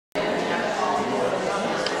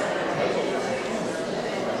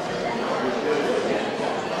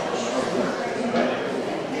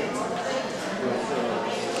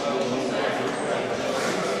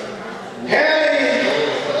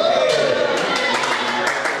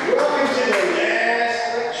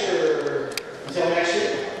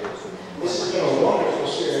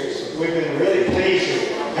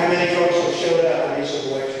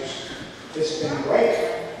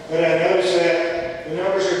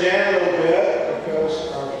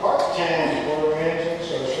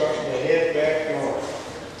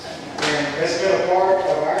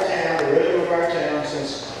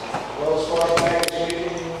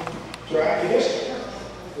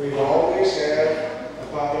had a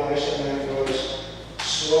population that was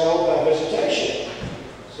swelled by visitation.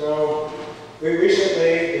 So we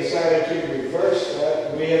recently decided to reverse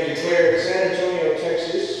that. We have declared San Antonio,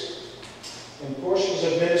 Texas, and portions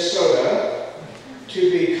of Minnesota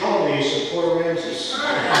to be colonies of Puerto Ricans.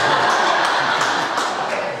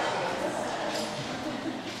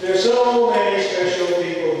 There's so many special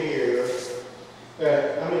people here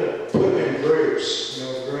that I'm going to put them in groups,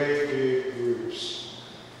 great big groups.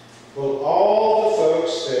 Will all the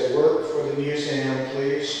folks that work for the museum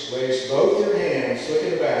please raise both your hands, look in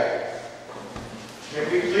the back. May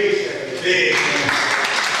we please have a big hand.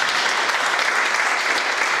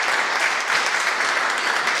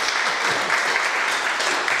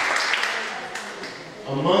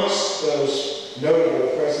 Amongst those notable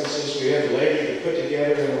presences, we have a lady that put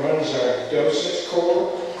together and runs our docent corps,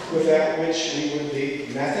 without which we would be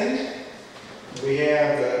nothing. We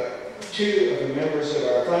have two of the members of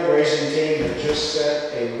our fundraising team that just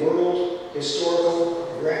set a world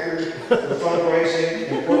historical record for fundraising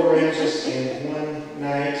in Puerto Rico in one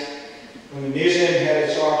night. When the museum had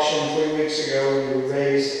its auction 3 weeks ago, we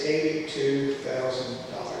raised $82,000.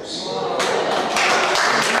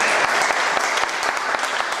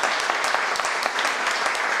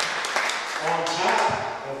 On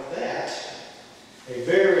top of that, a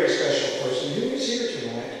very special person who is here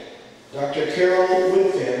tonight, Dr. Carol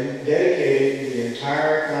Woodfin, dedicated the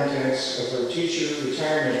entire contents of her teacher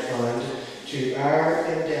retirement fund to our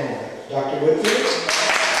endowment. Dr. Woodfin?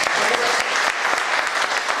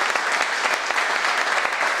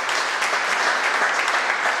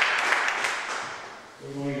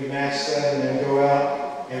 We're going to match that and then go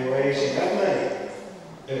out and raise enough money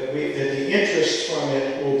that the interest from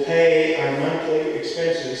it will pay our monthly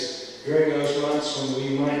expenses during those months when we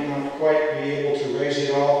might not quite be able to raise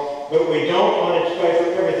it all. But we don't want it to pay for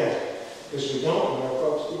everything, because we don't want our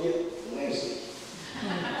folks to get lazy.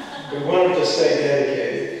 We want it to stay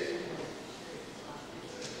dedicated.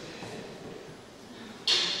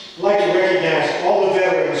 I'd like to recognize all the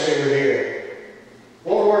veterans who are here.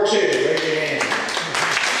 World War II, raise your hand.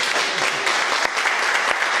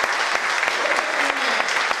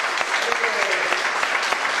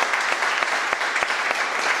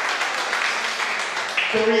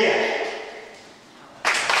 Korea.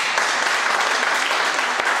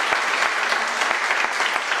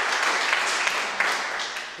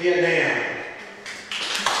 Vietnam.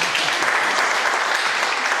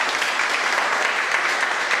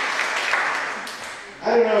 I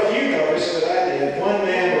don't know if you noticed, but I did. One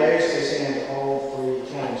man raised his hand all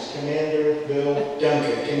 3 times. Commander Bill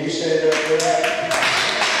Duncan. Can you stand up for that?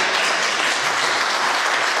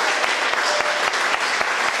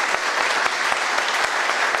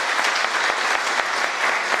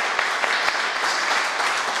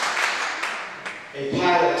 A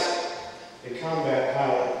pilot, a combat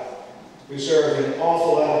pilot, who served an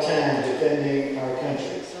awful lot of time defending our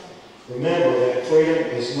country. Remember that freedom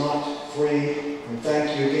is not free, and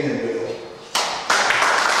thank you again, Bill.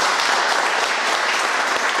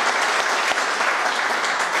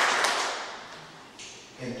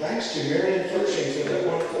 And thanks to Marion Furching for that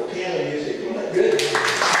wonderful piano music. Wasn't that good?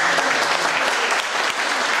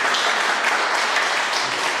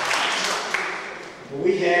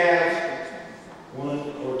 We have 1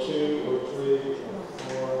 or 2 or 3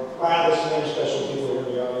 or 5. There's many special people here, to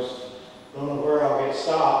be honest. I don't know where I'll get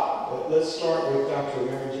stopped, but let's start with Dr.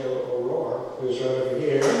 Mary Jo O'Rourke, who's right over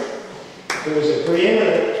here, who is a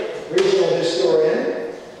preeminent regional historian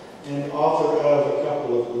and author of a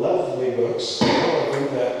couple of lovely books, all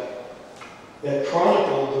of them that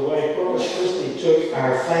chronicled the way Corpus Christi took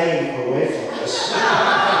our fame away from us.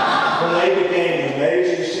 When they became the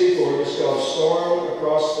major seaport, it was called Storm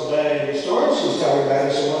Across the Bay. The storm she's talking about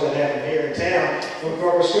is the one that happened here in town when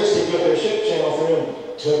Corpus Christi put their ship channel through and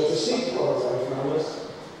took the seaport away from us.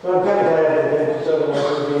 But I'm kind of glad they did, because otherwise it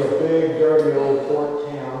would be a big, dirty old port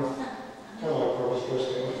town, kind of like Corpus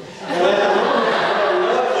Christi. And that's a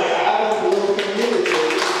lovely island, little community.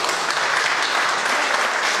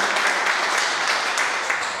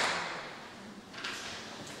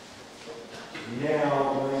 Now,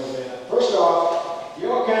 first off, do you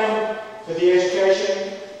all come for the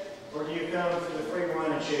education, or do you come for the free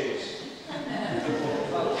wine and cheese?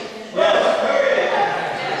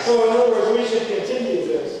 Yes. So in other words, we should continue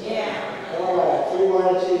this. Yeah. All right, free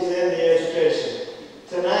wine and cheese and the education.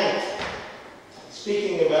 Tonight,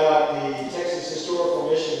 speaking about the Texas Historical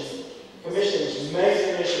Commission's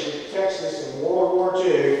major initiative in Texas in World War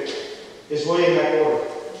II, is William McWhorter.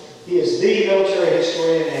 He is the military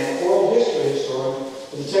historian and oral history historian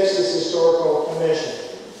for the Texas Historical Commission.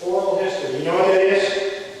 Oral history, you know what that is?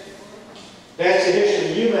 That's the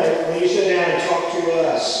history you make when you sit down and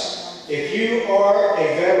you are a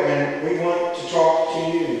veteran, we want to talk to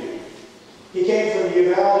you. He came from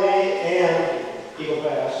Uvalde and Eagle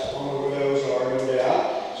Pass. I don't know where those are, no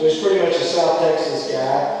doubt. So he's pretty much a South Texas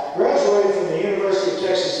guy. Graduated from the University of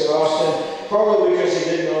Texas at Austin, probably because he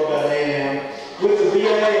didn't know about A&M, with a BA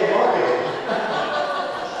in marketing.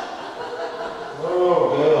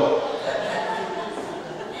 Oh, Bill.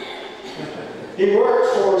 He worked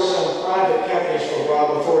for some private companies for a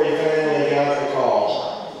while before he finally got the call.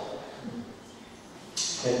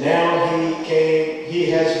 And now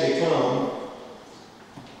he has become,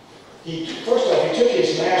 first off, he took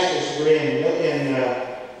his master's degree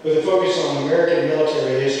with a focus on American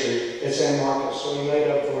military history at San Marcos, so he made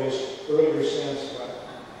up for his earlier sins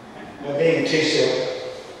by being a T-SIL.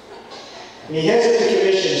 And he heads up the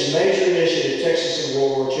Commission's major initiative, Texas in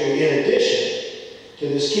World War II. In addition to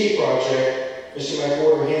this key project, Mr.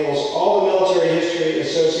 McWhorter handles all the military history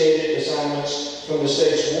associated assignments from the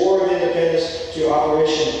state's War of Independence to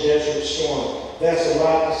Operation Desert Storm. That's a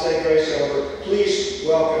lot to say grace over. Please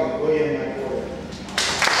welcome William McWhorter.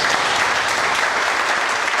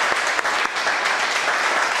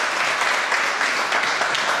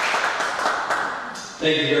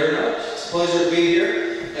 Thank you very much. It's a pleasure to be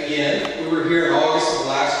here again. We were here in August of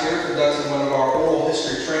last year conducting one of our oral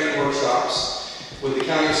history training workshops with the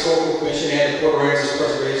County Historical Commission and the Port Aransas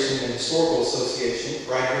Preservation and Historical Association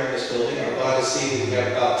right here in this building. I'm glad to see that we have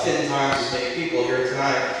about 10 times as many people here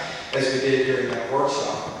tonight as we did during that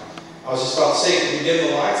workshop. I was just about to say, can we dim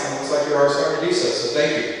the lights? And it looks like you're already starting to do so, so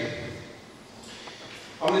thank you.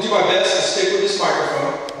 I'm going to do my best to stick with this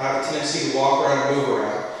microphone. I have a tendency to walk around and move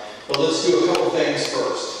around. But let's do a couple things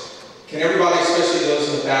first. Can everybody, especially those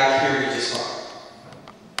in the back, hear me just fine?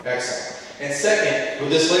 Excellent. And second,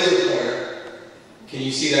 with this laser pointer, can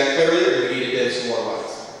you see that clearly, or do we need to dim some more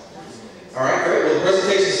lights? All right, great. Well, the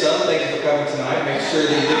presentation's done. Thank you for coming tonight. Make sure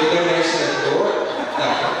that you leave a donation at the door.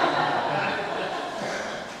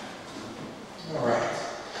 All right.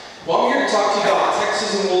 Well, I'm here to talk to you about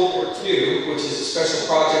Texas in World War II, which is a special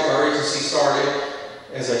project our agency started,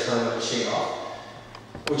 as I turn the machine off,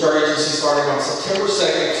 which our agency started on September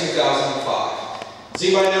 2nd, 2005. Does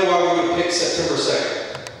anybody know why we would pick September 2nd?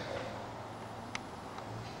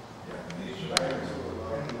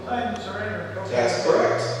 That's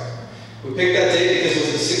correct. We picked that date because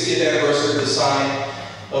it was the 60th anniversary of the signing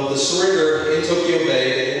of the surrender in Tokyo Bay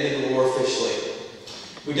that ended the war officially.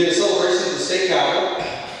 We did a celebration at the state capitol,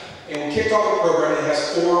 and we kicked off a program that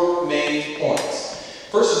has 4 main points.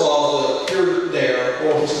 First of all, the here-there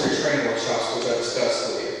oral history training workshops, which I discussed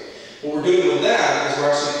with you. What we're doing with that is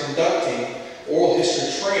we're actually conducting oral history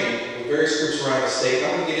training with various groups around the state.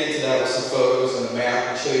 I'm going to get into that with some photos and a map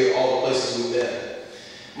and show you all the places we've been.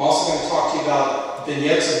 I'm also going to talk to you about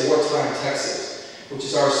Vignettes of Wartime Texas, which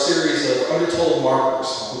is our series of undertold markers.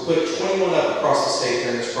 We put 21 up across the state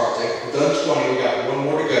during this project. We've done 20, we've got 1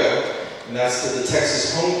 more to go, and that's to the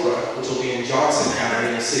Texas home front, which will be in Johnson County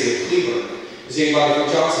in the city of Cleveland. Is anybody from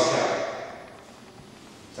Johnson County?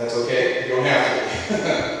 That's okay, you don't have to.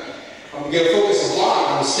 I'm going to focus a lot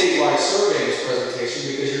on the statewide survey in this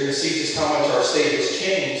presentation because you're going to see just how much our state has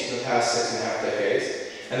changed in the past 6.5 decades.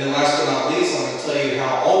 And then last but not least, I'm going to tell you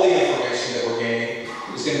how all the information that we're gaining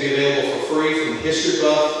is going to be available for free from the history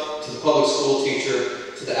buff to the public school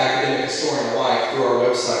teacher to the academic historian alike through our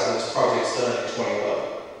website when this project's done in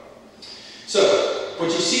 2011. So, what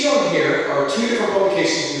you see on here are 2 different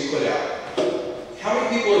publications we put out. How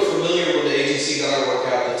many people are familiar with the agency that I work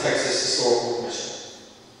at, the Texas Historical Commission?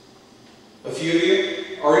 A few of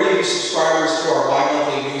you? Are any of you subscribers to our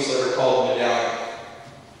bi-monthly newsletter called The Medallion?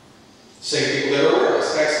 Same people that are aware of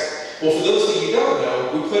us. Excellent. Well, for those of you who don't know,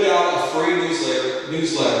 we put out a free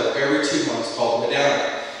newsletter every 2 months called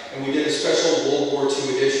Medallion. And we did a special World War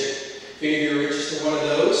II edition. If any of you are interested in one of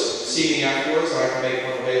those, see me afterwards and I can make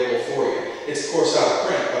one available for you. It's of course out of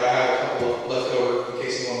print, but I have a couple left over in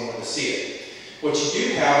case anyone wanted to see it. What you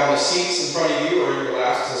do have on the seats in front of you or in your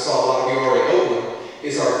laps, because I saw a lot of you already open,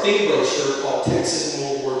 is our theme brochure called Texas in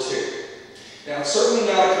World War II. Now, it's certainly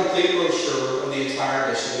not a complete brochure of the entire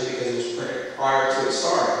initiative because it was printed prior to it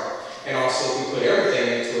starting. And also, if we put everything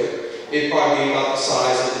into it, it'd probably be about the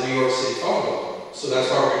size of the New York City phone book. So that's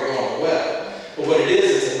why we're going to go on the web. But what it is,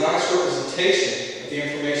 it's a nice representation of the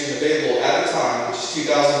information available at the time, which is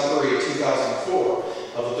 2003, 2004,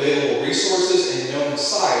 of available resources and known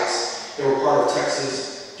sites that were part of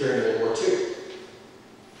Texas during World War II.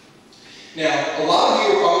 Now, a lot of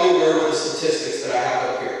you are probably aware of the statistics that I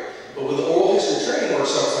have up here. But with the oral history training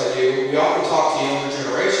workshops I do, we often talk to younger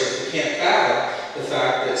generations who can't fathom the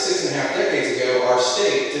fact that 6.5 decades ago, our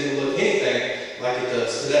state didn't look anything like it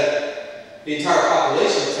does today. The entire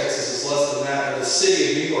population of Texas is less than that of the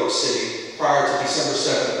city of New York City prior to December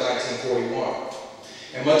 7th, 1941.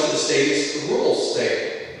 And much of the state is a rural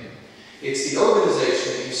state. It's the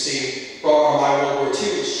urbanization that you see brought on by World War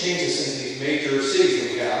II, which changes into these major cities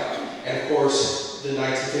that we have. And of course, the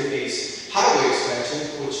 1950s highway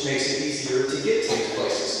expansion, which makes it easier to get to these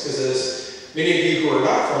places. Because as many of you who are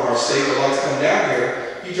not from our state would like to come down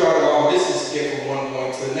here, you drive a long distance to get from one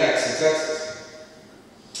point to the next in Texas.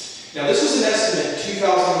 Now, this was an estimate in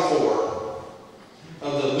 2004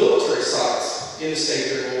 of the military sites in the state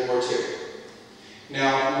during World War II.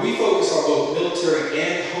 Now, we focus on both military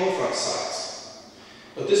and home front sites.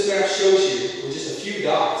 But this map shows you, with just a few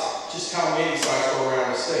dots, just how many sites are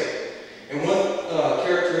around the state. And one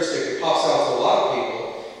characteristic that pops out to a lot of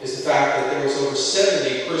people is the fact that there was over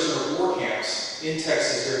 70 prisoner of war camps in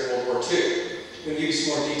Texas during World War II. I'm going to give you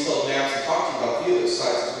some more detailed maps and talk to you about a few of those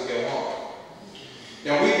sites as we go on.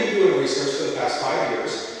 Now, we've been doing research for the past 5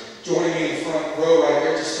 years. Joining me in the front row right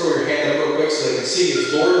there, just throw your hand up real quick so they can see you,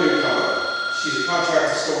 is Laura Newcomer. She's a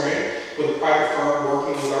contract historian with a private firm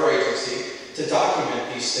working with our agency to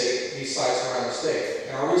document these sites around the state.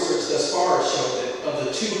 And our research thus far has shown that of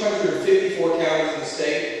the 254 counties in the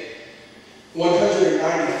state,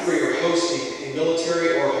 193 are hosting a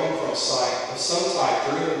military or a home front site of some type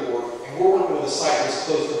during the war, and we're working with a site that's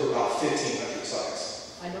close to about 1,500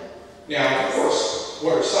 sites. I know. Now, of course,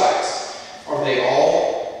 what are sites? Are they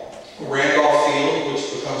all Randolph Field,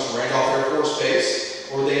 which becomes Randolph Air Force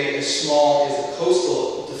Base? Or are they as small as the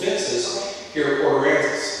coastal defenses here at Port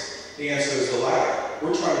Aransas? The answer is the latter.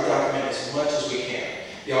 We're trying to document as much as we can.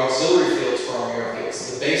 The auxiliary fields for Army Air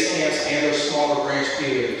Fields, the base camps and their smaller branch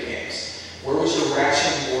POW camps. Where was your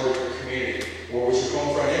rationing board of your community? Where was your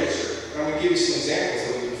home front industry? And I'm going to give you some examples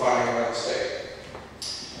that we've been finding around the state.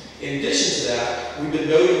 In addition to that, we've been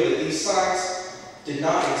noting that these sites did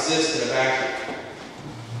not exist in a vacuum.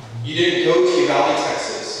 You didn't go to Uvalde,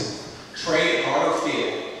 Texas, train at Garner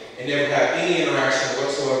Field, and never have any interaction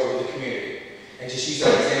whatsoever with the community. And just use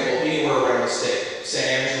that example anywhere around the state.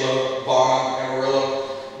 San Angelo, Bonham, Amarillo,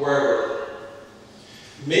 wherever.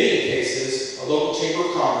 In many cases, a local chamber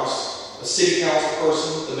of commerce, a city council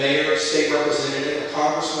person, the mayor, state representative, a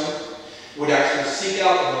congressman, would actually seek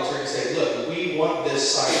out the military and say, look, we want this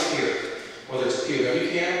site here. Whether it's a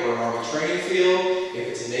POW camp or an Army training field, if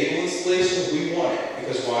it's a naval installation, we want it.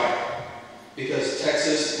 Because why? Because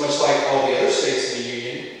Texas, much like all the other states in the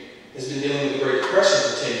Union, has been dealing with the Great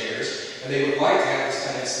Depression for 10 years, and they would like to have this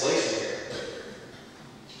kind of installation here.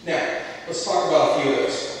 Now, let's talk about a few of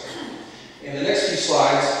those. In the next few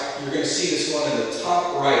slides, you're going to see this one in the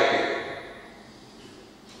top right here.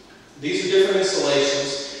 These are different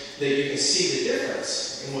installations that you can see the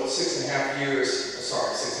difference in what 6.5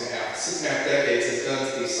 decades has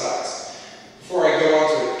done to these sites. Before I go on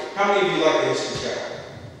to it, how many of you like the History Channel?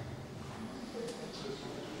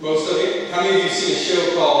 Most of you? How many of you have seen a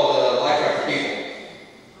show called Life After People?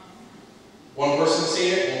 One person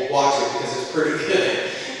seen it? Well, watch it because it's pretty good.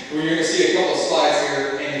 You're going to see a couple of slides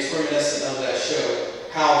here, and it's reminiscent of that show.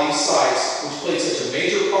 How these sites, which played such a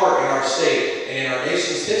major part in our state and in our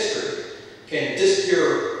nation's history, can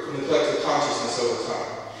disappear from the collective consciousness over time.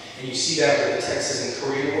 And you see that with the Texas and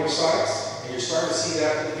Korean War sites, and you're starting to see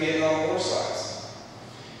that with the Vietnam War sites.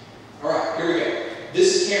 All right, here we go.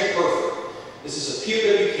 This is Camp Perfect. This is a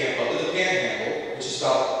POW camp up in the Panhandle, which is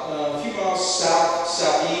about a few miles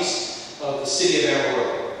southeast of the city of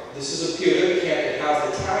Amarillo. This is a POW camp that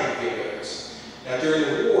housed Italian POWs. Now, during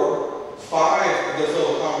the war, 5 of their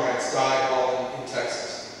fellow comrades died while in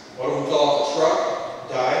Texas. One of them fell off a truck,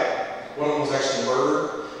 died. One of them was actually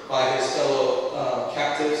murdered by his fellow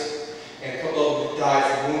captives, and a couple of them died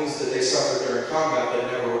from wounds that they suffered during combat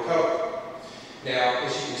but never recovered. Now,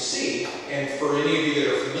 as you can see, and for any of you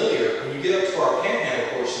that are familiar, when you get up to our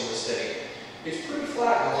Panhandle portion of the state, it's pretty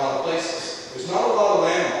flat in a lot of places. There's not a lot of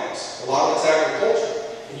landmarks. A lot of it's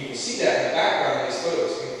agriculture. And you can see that in the background of these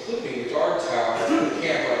photos, including the guard tower and the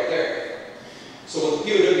camp right there. So what the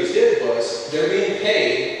POWs did was, they're being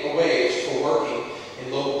paid a wage for working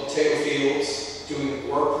in local potato fields, doing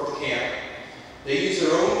work for the camp. They use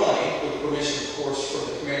their own money, with permission, of course,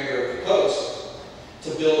 from the commander of the post, to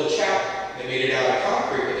build a chapel. They made it out of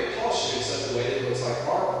concrete, but they polished it in such a way that it looks like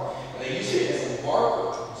marble. And they used it as a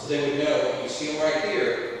marker, so they would know, you see them right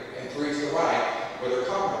here, and 3 to the right, where their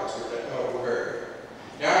comrades were buried.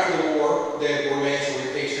 Now, after the war, they were managed to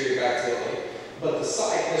repatriate back to Italy, but the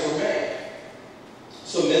site has remained.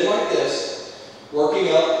 So men like this,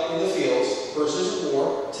 working up in the fields, prisoners of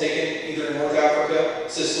war, taken either in North Africa,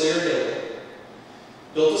 Sicily, or Italy,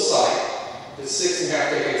 built a site that 6.5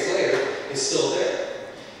 decades later is still there.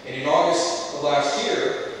 And in August of last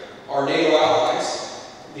year, our NATO allies,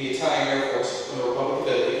 the Italian Air Force from the Republic of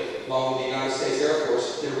Italy, along with the United States Air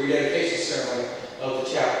Force, did a rededication ceremony of the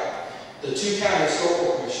chapel. The two county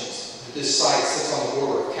historical commissions, this site sits on the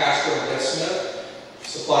border of Castro and Deaf Smith,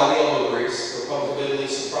 supplied the elbow grease, the Republic of Italy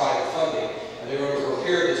supplied the funding, and they were able to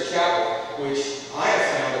repair this chapel, which I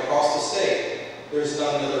have found across the state, there's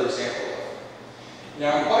not another example of.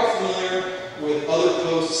 Now, I'm quite familiar with other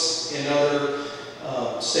posts in other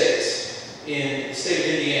states. In the state of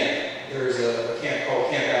Indiana, there's a camp called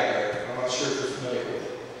Camp Abner. I'm not sure if you're familiar with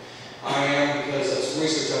it. I am, because of some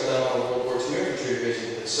research I've done on the World War II Infantry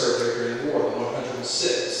Division that served there during the war, the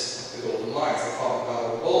 106, the Golden Lines, the following Battle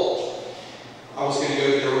of the Bulge. I was going to go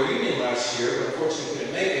to their reunion last year, but unfortunately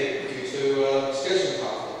couldn't make it due to scheduling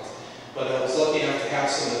conflict. But I was lucky enough to have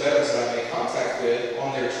some of the veterans that I made contact with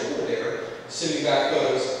on their tour there send me back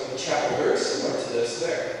photos of a chapel very similar to this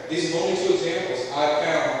there. These are only two examples I've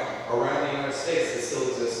found around the United States that still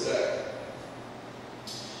exist today.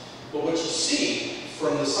 But what you see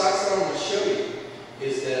from the sites that I'm going to show you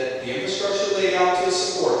is that the infrastructure laid out to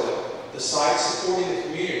support them, the sites supporting the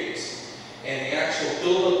communities, and the actual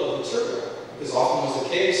buildup of material. Because often was the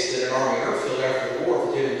case that an Army airfield after the war,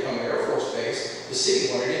 if it didn't become an Air Force base, the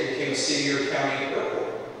city wanted it, it became a city or county airport.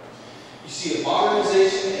 You see the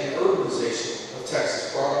modernization and urbanization of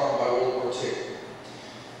Texas brought on by World War II.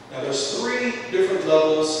 Now there's three different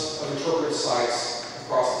levels of interpretive sites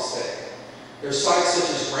across the state. There's sites such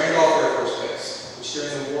as Randolph Air Force Base, which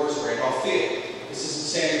during the war is Randolph Field. This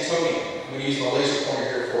is in San Antonio. I'm going to use my laser pointer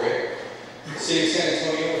here for you. The city of San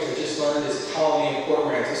Antonio, which I just learned is a colony of Port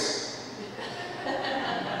Aransas.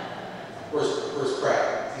 Where's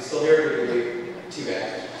Pratt? Is he still here or did he leave? Too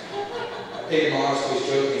bad. I paid him honest, so he's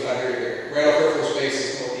joking, he's not here today. Randolph Air Force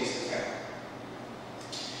Base is northeast of town.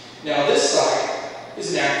 Now this site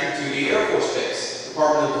is an active duty Air Force base. The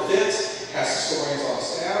Department of Defense has historians on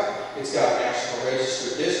staff. It's got a National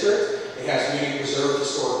Register district. It has many preserved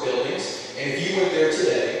historic buildings. And if you went there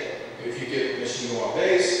today, if you get permission to go on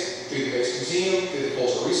base, through the base museum, through the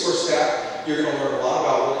cultural resource staff, you're going to learn a lot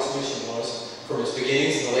about what its mission was from its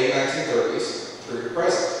beginnings in the late 1930s through to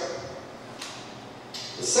present.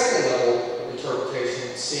 The second level of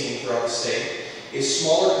interpretation seen throughout the state is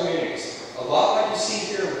smaller communities. A lot like you see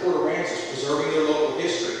here in Port Aransas, preserving their local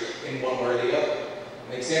history in one way or the other.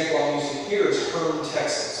 An example I'm using here is Hearne,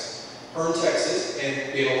 Texas. Hearne, Texas,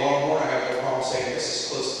 and being a Longhorn, I have no problem saying this,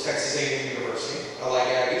 is close to Texas A&M University. I like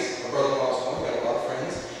Aggies. My brother-in-law is one. Got a lot of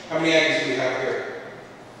friends. How many Aggies do we have here?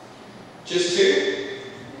 Just two?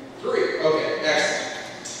 Three. Okay,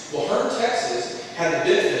 excellent. Well, Hearne, Texas had the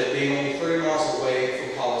benefit of being only 30 miles away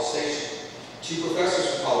from College Station. Two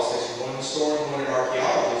professors from College Station, one historian, one an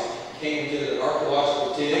archaeologist, came and did an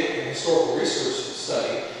archaeological dig and historical research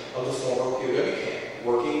study of the former POW camp.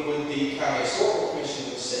 Working with the County Historical Commission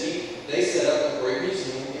of the city, they set up a great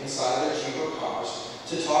museum inside of their Chamber of Commerce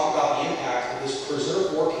to talk about the impact of this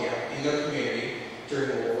preserved war camp in their community during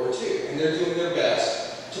World War II. And they're doing their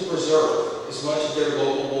best to preserve as much of their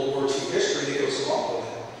local World War II history that goes along with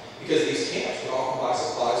it. Because these camps would often buy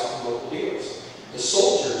supplies from local dealers. The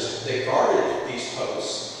soldiers that guarded these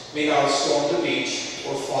posts may not have stormed the beach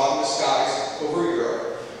or fought in the skies over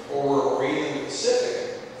Europe or were a Marine in the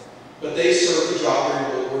Pacific, but they served the job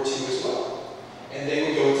during World War II as well. And they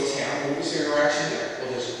would go into town. What was their interaction there?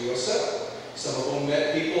 Well, there's a U.S. settle. Some of them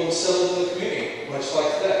met people and settled in the community, much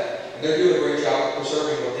like that. And they're doing a great job of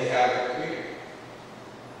preserving what they have in their community.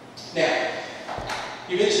 Now,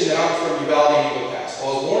 you mentioned that I'm from Uvalde and Eagle Pass.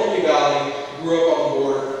 Well, I was born in Uvalde, grew up on the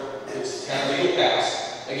border. It's the town of Eagle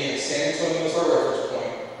Pass. Again, San Antonio is our reference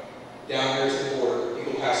point. Down here to the border,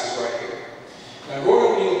 Eagle Pass is right here. Now,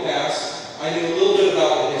 growing up in Eagle Pass, I knew a little bit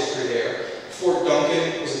about the history there. Fort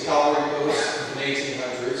Duncan was a cavalry post in the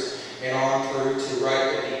 1800s and on through to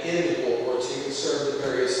right at the end of World War II and served at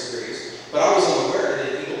various degrees. But I was unaware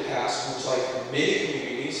that Eagle Pass, which like many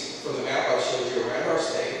communities from the map I showed you around our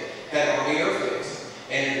state, had Army airfields.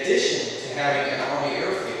 And in addition to having an Army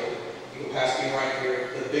airfield, Eagle Pass being right here,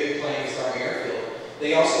 the Big Plains Army Airfield,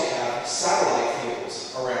 they also have satellite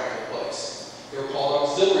fields around the place. They're called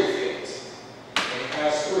auxiliary fields. And it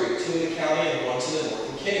has three, two in the county and one to the north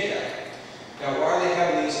in Kenny County. Now, why are they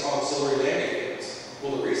having these auxiliary landing fields?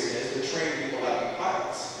 Well, the reason is they're training people how to be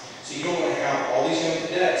pilots. So you don't want to have all these young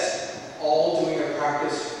cadets all doing their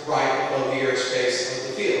practice right above the airspace of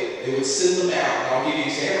the field. They would send them out, and I'll give you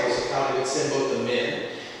examples of how they would send both the men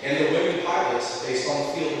and the women pilots based on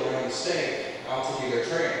the field around the state out to do their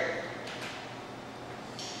training.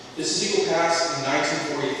 This is Eagle Pass in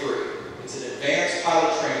 1943. It's an advanced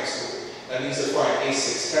pilot training school. That means they're flying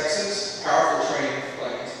A-6 Texans, powerful training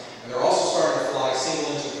planes, and they're also starting to fly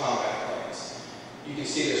single-engine combat planes. You can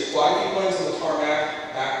see there's quite a few planes on the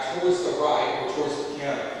tarmac back towards the right, or towards the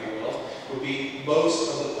piano, if you will. most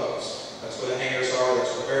of the posts. That's where the hangars are,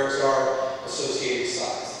 that's where barracks are, associated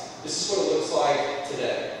sites. This is what it looks like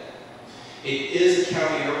today. It is a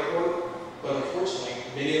county airport, but unfortunately,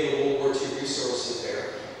 many of the World War II resources there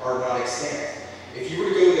are not extant. If you were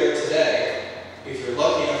to go there today, if you're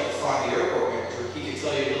lucky enough to find the airport manager, he can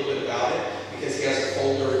tell you a little bit about it because he has a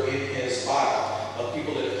folder in his file of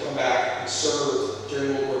people that have come back and served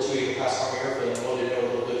during World War II, even past Army Airfield, and wanted to know a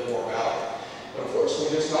little bit more about it. But unfortunately,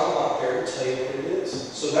 there's not a lot there to tell you what it is.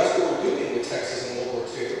 So that's what we're doing with Texas in World War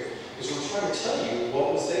II, is we're trying to tell you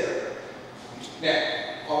what was there. Now,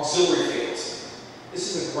 auxiliary fields.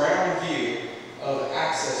 This is a ground view of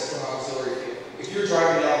access to an auxiliary field. If you're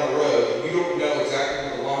driving down the road and you don't know exactly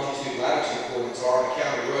where the longitude, latitude coordinates are on a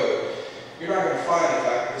county road, you're not going to find the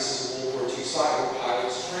fact that this is a World War II site where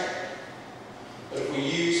pilots train. But if we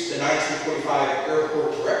use the 1945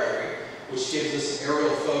 airport directory, which gives us an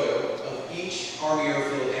aerial photo of each Army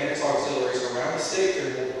airfield and its auxiliaries around the state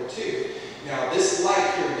during World War II. Now, this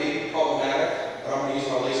light here may be problematic, but I'm going to use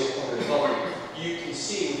my laser pointer to help you. You can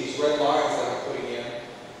see with these red lines that I'm putting in,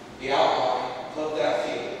 the outline of that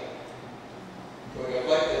field. Going up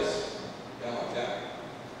like this, down like that,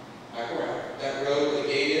 back around. That road where the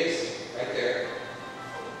gate is, right there.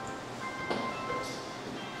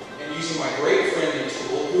 And using my great friendly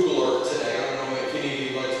tool, Google Earth today, I don't know if any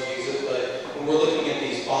of you like to use it, but when we're looking at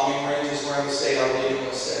these bombing ranges around the state, I really don't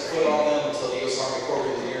want to set foot on them until the U.S. Army Corps of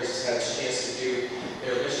Engineers has had a chance to do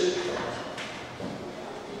their mission.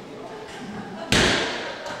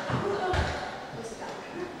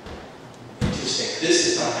 Interesting. This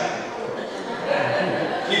is not happening.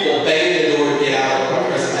 People banging the door to get out of our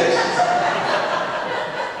presentations.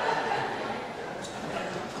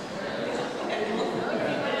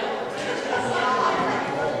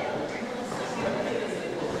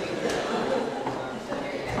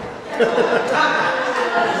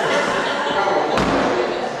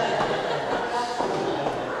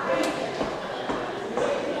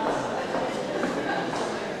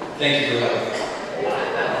 Thank you for helping.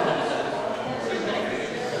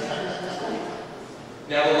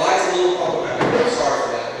 Now the light's a little problematic, I'm sorry for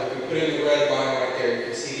that, but if we put in the red line right there, you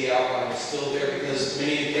can see the outline is still there because in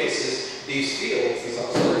many cases, these fields, these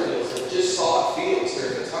auxiliary fields, are just solid fields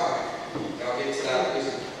during the time. And I'll get to that in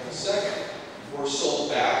a second. Were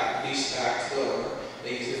sold back, leased back to the owner.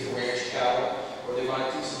 They use it for ranch cattle, or they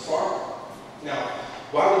might do some farming. Now,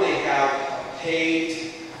 why would they have a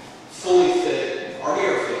paved, fully fit Army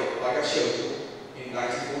airfield, like I showed you, in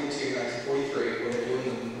 1942, 1943, when they're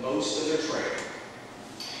doing most of their training?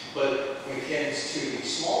 But when it comes to the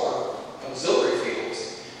smaller auxiliary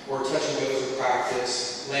fields, where touch and goes are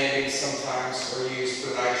practice, landings sometimes are used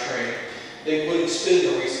for night training, they wouldn't spend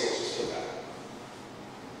the resources for that.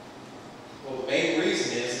 Well, the main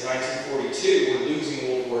reason is in 1942, we're losing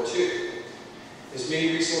World War II. As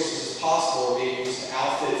many resources as possible are being used to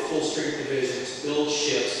outfit full-strength divisions, build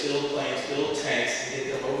ships, build planes, build tanks, and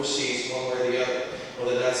get them overseas one way or the other.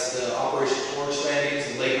 Whether that's the Operation Orange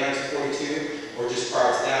landings in late 1942, or just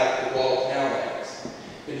prior to that, the Guadalcanal landings.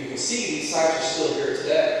 But you can see these sites are still here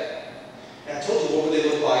today. And I told you, what would they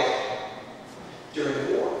look like during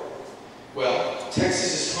the war? Well,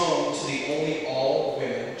 Texas is home to the only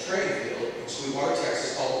all-women training field in Sweetwater,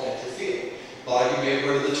 Texas, called Venture Field. A lot of you may have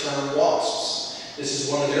heard of the term WASPs. This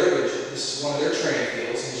is one of their training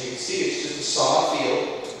fields, and as you can see, it's just a sod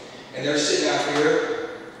field, and they're sitting out here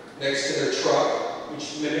next to their truck,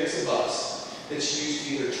 which mimics a bus, that's used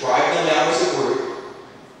to either drive them out as a group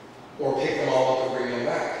or pick them all up and bring them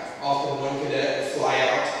back. Often one cadet would fly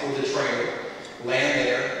out with a trainer, land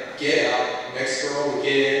there, get out, next girl would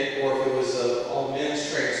get in, or if it was an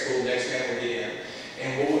all-men's training school, the next man would get in.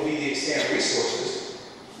 And what would be the extent of resources?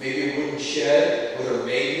 Maybe a wooden shed where there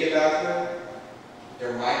may be a bathroom.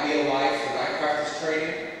 There might be a light for night practice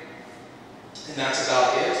training, and that's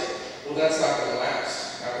about it. Well, that's not going to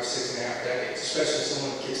last after 6.5 decades, especially if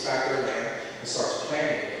someone gets back there again and starts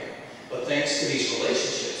planning again. But thanks to these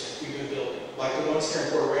relationships we've been building, like the ones here in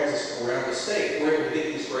Port Aransas around the state, we're able to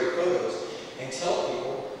get these great photos and tell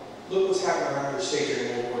people, look what's happening around your state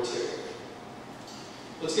during World War II.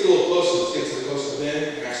 Let's get a little closer. Let's get to the coastal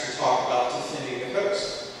bend and actually talk about defending the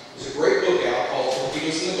coast. There's a great book out called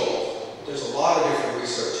Torpedoes in the Gulf. There's a lot of different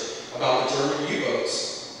research about the German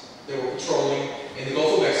U-boats that were patrolling in the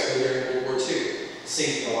Gulf of Mexico during World War II,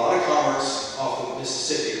 sinking a lot of commerce off of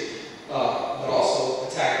Mississippi, but also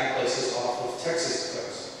attacking places off of Texas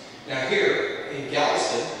coast. Now here in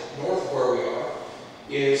Galveston, north of where we are,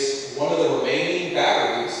 is one of the remaining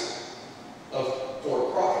batteries of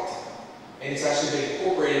Fort Crockett, and it's actually been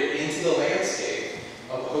incorporated into the landscape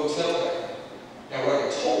of a hotel there. Now what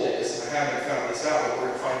I'm told is, and I haven't found this out, but we're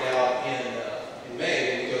going to find out in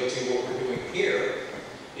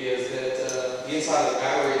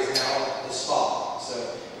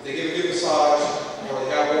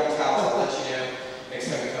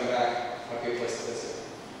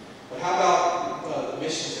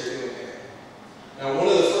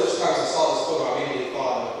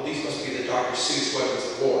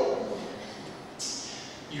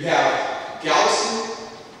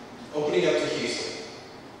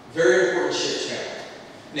Very important ship channel.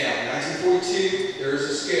 Now, in 1942, there is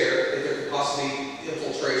a scare that there could possibly be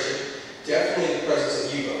infiltration, definitely in the presence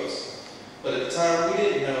of U-boats. But at the time, we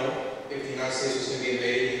didn't know if the United States was going to be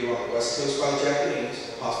invaded either on the west coast by the Japanese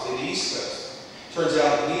or possibly the east coast. Turns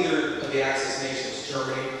out neither of the Axis nations,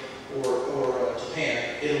 Germany or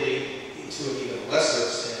Japan, Italy, to an even lesser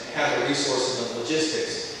extent, had the resources and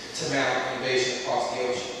logistics to mount an invasion across the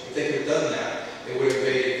ocean. If they could have done that, they would have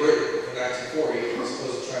invaded Britain in 1940 as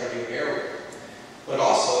opposed to trying to do an air raid. But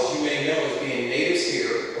also, as you may know, as being natives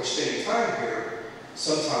here or spending time here,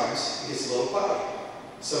 sometimes it gets a little cloudy.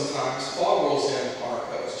 Sometimes fog rolls in on our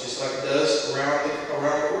coast, just like it does around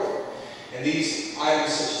the world. And these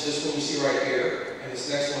items, such as this one you see right here, and this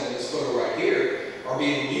next one in this photo right here, are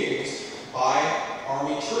being used by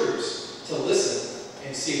Army troops to listen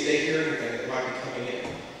and see if they hear anything that might be coming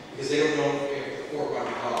in. Because they don't know if the port might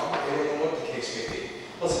be gone, they don't know what the case may be.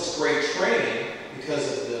 Plus, it's great training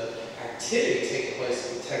because of the activity taking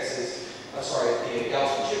place in the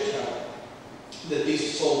Galveston Ship Channel, that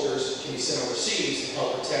these soldiers can be sent overseas to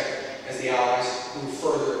help protect as the Allies move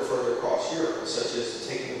further and further across Europe, such as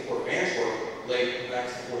taking the port of Antwerp late in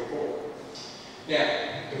 1944. Now,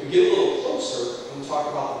 if we get a little closer and we talk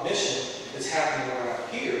about the mission that's happening around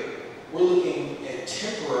here, we're looking at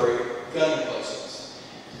temporary gun emplacements.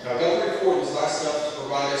 Now, Governor Ford was nice enough to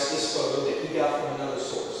provide us this photo that he got from another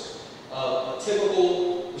source. A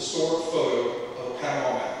typical historic photo of a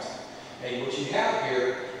Panama mount. And what you have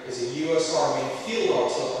here is a U.S. Army field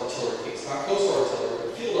artillery piece, not coastal artillery,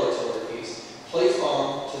 but field artillery piece, placed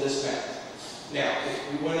on to this mount. Now,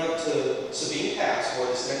 if we went up to Sabine Pass, where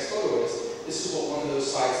this next photo is, this is what one of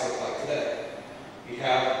those sites look like today. You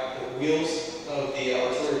have the wheels of the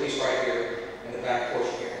artillery piece right here and the back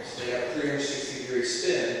portion here. So they have a 360-degree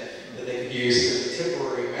spin that they could use as a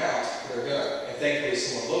temporary mount for their gun. And thankfully,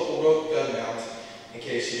 someone local wrote gun mount in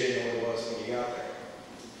case you didn't know what it was when you got there.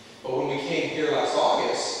 But when we came here last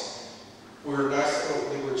August, we were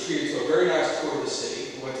treated to a very nice tour of the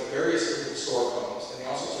city. We went to various different historic homes, and they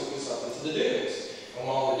also took us up into the dunes. And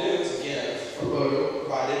while the dunes, again, a photo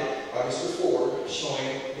provided by Mr. Ford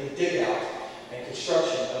showing the dig out and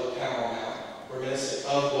construction of the Panama Mount, reminiscent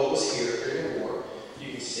of what was here during the war.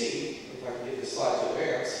 You can see, if I can get this slide to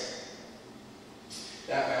advance,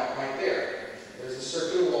 that mount right there. There's a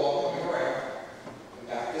circular wall coming around, and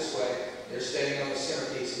back this way. They're standing on the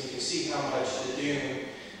centerpiece, and you can see how much the dune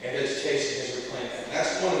and vegetation has reclaimed. And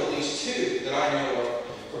that's one of at least two that I know of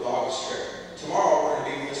for the August trip. Tomorrow, we're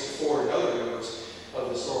going to be with Mr. Ford and other members of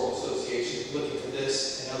the Historical Association looking for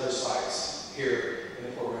this and other sites here in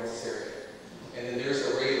the Port Aransas area. And then there's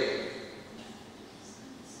the railing.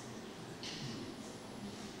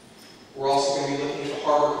 We're also going to be looking for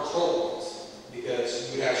harbor control points, because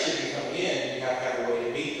you would have shipping coming in, and you have to have a way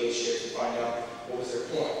to meet those ships and find out what was their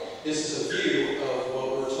point. This is a view of what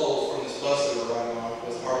we're told from this bus that we're riding on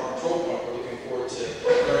was the harbor control point. We're looking forward to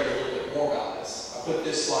learning a little bit more about this. I put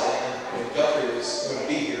this slide in when Guthrie was going to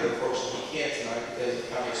be here. Unfortunately, he can't tonight because of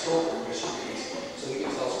County Historical Commission meetings. So he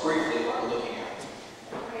can tell us briefly what we're looking at.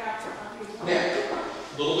 Now,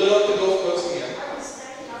 a little bit up the Gulf Coast again.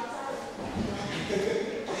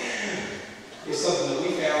 It's something that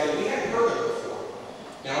we found that we hadn't heard of before.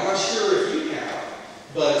 Now, I'm not sure if you have,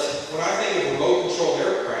 but when I think of remote-controlled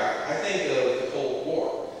aircraft, I think of the Cold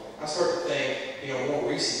War. I start to think, more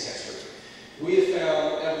recent history. We have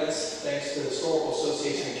found evidence, thanks to the Historical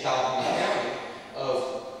Association in Calhoun County, of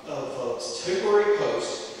a temporary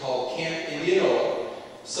post called Camp Indianola,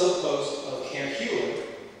 sub-post of Camp Hewlett,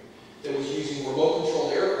 that was using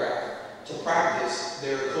remote-controlled aircraft to practice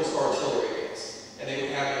their coastal artillery against. And they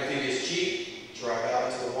would have an amphibious jeep, drive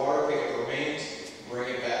out into the water, pick up the remains, bring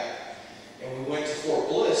it back. And we went to Fort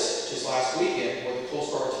Bliss just last weekend, where the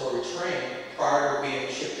coastal artillery trained prior to being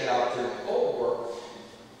shipped out during the Cold War.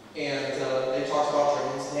 And they talked about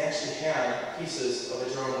drones, and they actually had pieces of a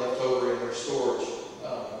drone left over in their storage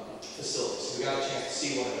facilities. So we got a chance to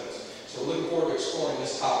see one of those. So we're looking forward to exploring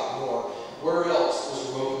this topic more. Where else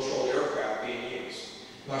was remote-controlled aircraft being used?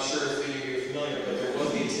 I'm not sure if any of you are familiar, but there was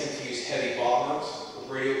the attempt to use heavy bombers with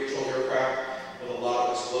radio-controlled aircraft with a lot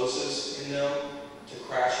of explosives in them to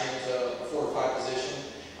crash into a fortified position.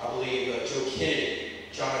 I believe Joe Kennedy,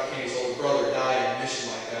 John F. Kennedy's older brother, died in a mission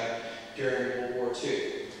like that during World War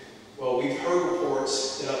II. Well, we've heard reports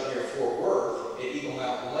that up near Fort Worth, at Eagle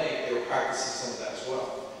Mountain Lake, they were practicing some of that as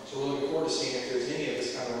well. So we're looking forward to seeing if there's any of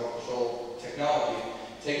this kind of remote control technology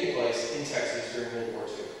taking place in Texas during World War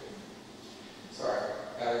II. Sorry,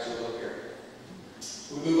 batteries are low here.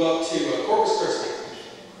 We move up to Corpus Christi.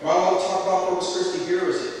 Am I allowed to talk about Corpus Christi here, or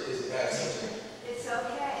is it bad subject? It's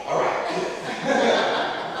okay. All right.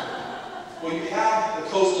 Well, you have the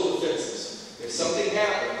coastal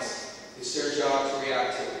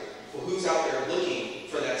who's out there looking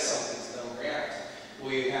for that something to don't react?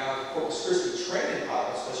 We have Corpus Christi training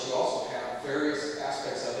pilots, but you also have various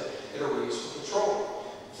aspects of it that are used for patrol.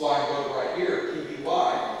 Flying boat right here,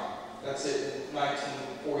 PBY, that's it in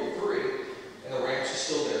 1943, and the ramps are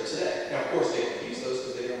still there today. Now, of course, they don't use those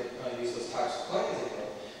because they don't use those types of planes anymore,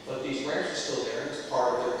 but these ramps are still there, and it's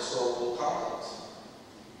part of their historical complex.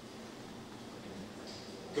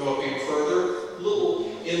 Go up even further, a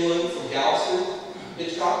little inland from Galveston,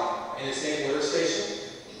 Hitchcock, and its McWhorter station.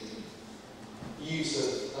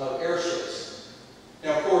 Use of airships.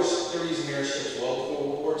 Now, of course, they were using airships well before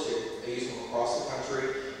World War II. They used them across the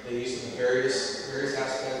country. They used them in various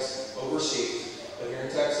aspects overseas. But here in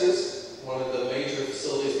Texas, one of the major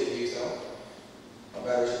facilities that use them. My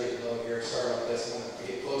batteries are getting low here. Sorry about this. I'm going to have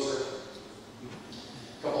to get closer.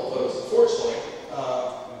 A couple of photos. Unfortunately,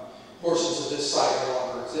 portions of this site no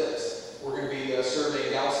longer exist. We're going to be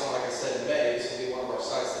surveying Galveston, like I said, in May. This will be one of our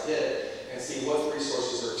sites to hit and see what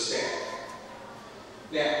resources are extant.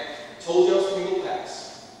 Now, told you from Eagle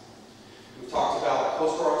Pass. We've talked about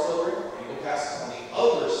coastal artillery. Eagle Pass is on the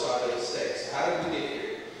other side of the state. So how did we get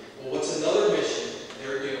here? Well, what's another mission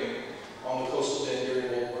they're doing on the coastal bend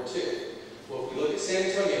during World War II? Well, if we look at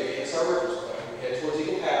San Antonio, against our reference point, we head towards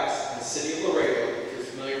Eagle Pass and the city of Laredo, if you're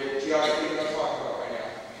familiar with the geography that I'm talking about right now.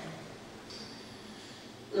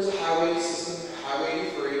 There's a highway system,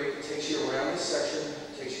 Highway 83. It takes you around this section,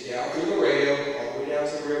 takes you down through Laredo, all the way down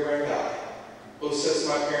to the Rio Grande Valley. Both sets of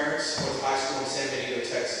my parents went to high school in San Benito,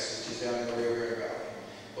 Texas, which is down in the Rio Grande Valley.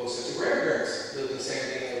 Both sets of grandparents lived in San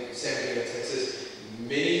Benito, Texas,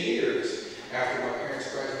 many years after my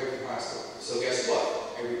parents graduated from high school. So guess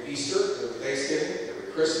what? Every Easter, every Thanksgiving,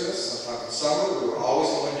 every Christmas, sometimes in summer, we were always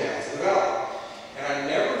going down to the valley. And I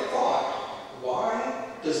never thought, why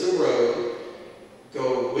does the road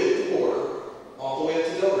go with the border all the way up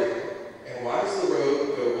to Del Rio? And why does the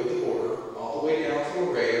road go with the border all the way down from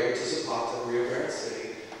Laredo to Zapata, Rio Grande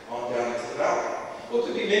City, on down into the valley? Well, it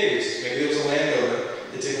could be many reasons. Maybe there was a landowner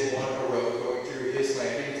that didn't want a road going through his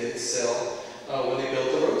land and didn't sell when they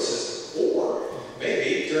built the road system. Or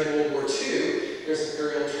maybe during World War II, there's an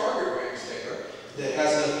aerial target range there that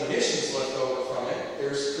has enough munitions left over from it.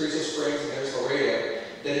 There's Carrizo Springs and there's Laredo,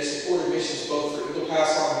 that it supported missions both for Eagle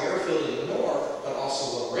Pass Army Airfield in the north, but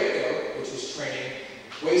also Laredo, which was training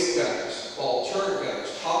waist gunners, ball turret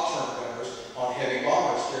gunners, top turret gunners on heavy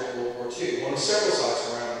bombers during World War II. One of several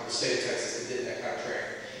sites around the state of Texas that did that kind of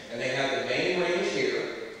training. And they had the main range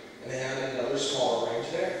here, and they had another smaller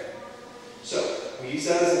range there. So, we use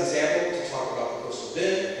that as an example to talk about the coastal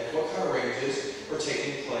bend and what kind of ranges were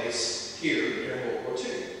taking place here during World War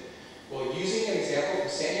II. Well, using an example from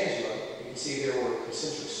San Angelo, you can see there were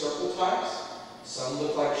concentric circle types. Some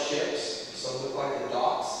look like ships, some look like the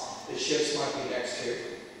docks that ships might be next to.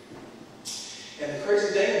 And the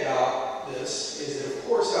crazy thing about this is that, of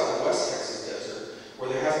course, out in the West Texas desert, where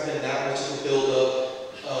there hasn't been that much of a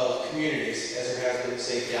buildup of communities as there has been,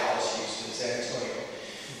 say, Dallas, Houston, San Antonio,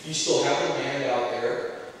 you still have the land out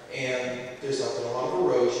there, and there's not been a lot of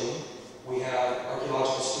erosion. We have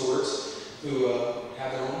archaeological stewards who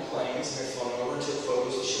have their own planes, and they're flown over and took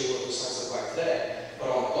photos to show you what those sites look like today. But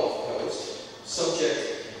on the Gulf Coast,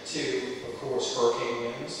 subject to, of course, hurricane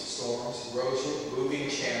winds, storms, erosion, moving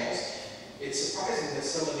channels, it's surprising that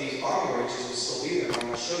some of these bombing ranges will still be there. I'm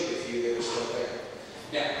going to show you a few that are still there.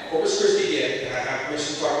 Now, Corpus Christi again, and I have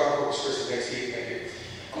permission to talk about Corpus Christi next week. Thank you.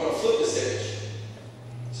 I'm going to flip this image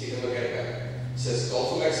so you can look at it better. It says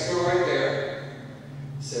Gulf of Mexico right there.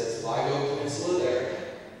 It says Ligo Peninsula there.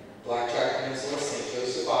 Blackjack Peninsula, St.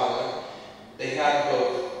 Joseph Island. They had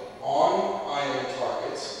both on-island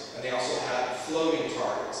targets, and they also had floating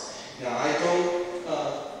targets. Now, I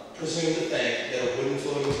don't presume to think that a wooden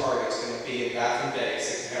floating target is going to be in Baffin Bay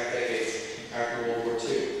 6.5 decades after World War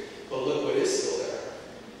II. But look what is still there.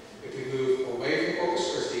 If we move away from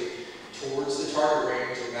Corpus Christi towards the target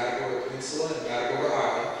range of Matagorda Peninsula and Matagorda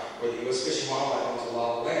Island, where the U.S. Fish and Wildlife owns a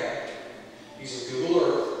lot of land, using Google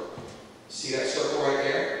Earth, see that circle right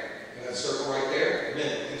there? And that circle right there? And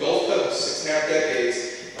then the Gulf Coast, 6.5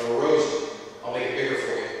 decades of erosion. I'll make it bigger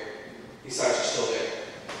for you. These sites are still there.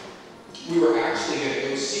 We were actually going to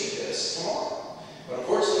go see this tomorrow. But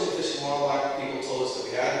unfortunately, the Fish and Wildlife people told us that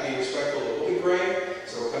we had to be respectful of open grain,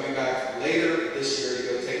 so we're coming back later this year to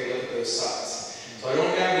go take a look at those sites. So I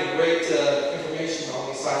don't have any great information on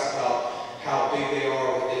these sites about how big they are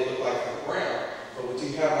or what they look like from the ground, but we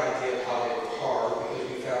do have an idea of how they were carved because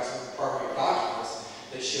we found some Department documents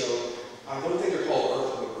that show, I don't think they're called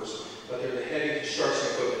earth movers, but they're the heavy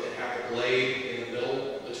construction equipment that have the blade in the middle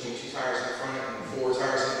between two tires in the front and 4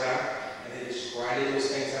 tires in the back, and they just grinded those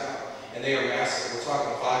things out. and they are massive. We're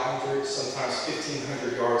talking 500, sometimes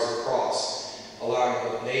 1,500 yards across, allowing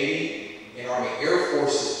both Navy and Army Air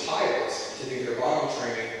Force's pilots to do their bombing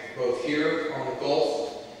training both here on the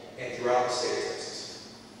Gulf and throughout the state of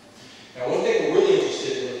Texas. Now, one thing we're really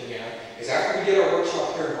interested in looking at is after we did our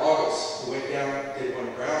workshop here in August, we went down, did one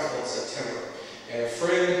in Brownsville in September, and a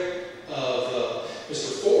friend of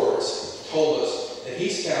Mr. Ford's told us that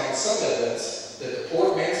he's found some evidence that the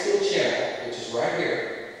Port Mansfield Channel, which is right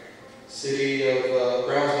here, city of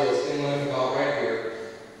Brownsville is inland about right here,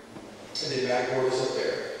 and then McWhorter's up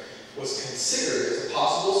there, was considered as a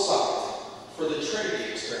possible site for the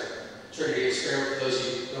Trinity experiment. Trinity experiment, for those of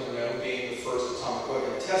you who don't know, being the first atomic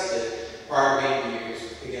weapon tested prior to being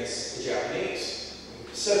used against the Japanese in the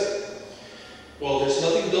Pacific. Well, there's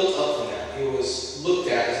nothing built up from that. It was looked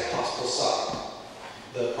at as a possible site.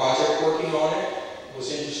 The project working on it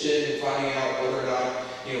was interested in finding out whether or not,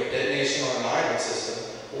 a detonation on an island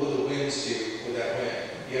system, what would the winds do with that wind?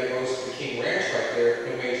 You have most of the King Ranch right there,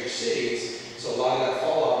 no major cities, so a lot of that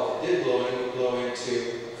fallout, if it did blow in, would blow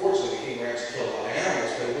into, unfortunately, the King Ranch killed a lot of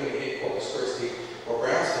animals, but it wouldn't hit Corpus Christi or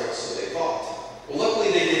Brownsville, so they thought. Well,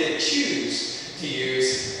 luckily they didn't choose to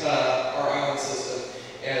use our island system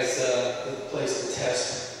as the place to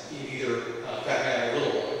test either Batman or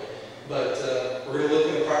Little Boy. But we're going to look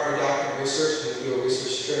in the primary document research. We'll do a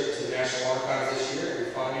research trip to the National Archives this year. If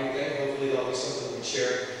we find anything, hopefully that'll be something we can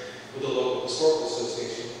share with the local historical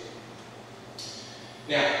association.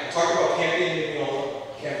 Now, we're talking about Camp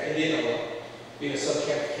Indianola being a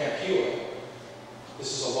subcamp to Camp Hewlin.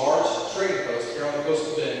 This is a large trading post here on the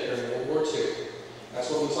coastal bend during World War II. That's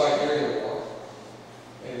what it looks like during the war.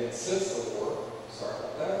 And then since the war, sorry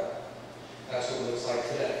about that, that's what it looks like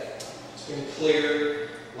today. It's been cleared,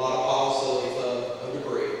 a lot of piles of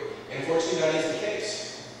debris. And unfortunately, that is the case.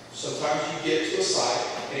 Sometimes you get to a site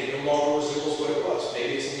and it no longer resembles what it was.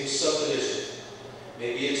 Maybe it's a new subdivision.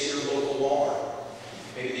 Maybe it's your local Walmart.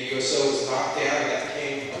 Maybe the USO was knocked down and that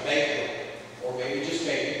became a bank building. Or maybe just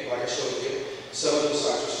maybe, like I showed you, some of those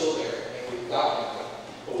sites are still there and we've documented them.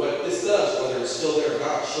 But what this does, whether it's still there or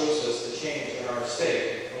not, shows us the change in our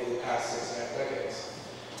state over the past 6.5 decades.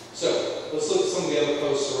 So let's look at some of the other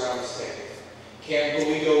posts around the state. Camp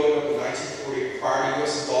Willie went up in 1940 prior to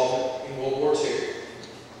U.S. involvement in World War II.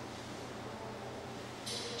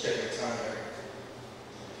 Checking the time there.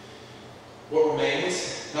 What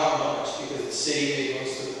remains? Not much, because the city made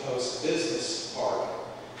most of the post business part.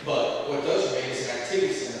 But what does remain is an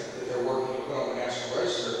activity center that they're working to put on the National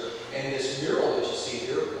Register. And this mural that you see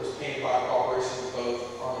here was painted by a cooperation with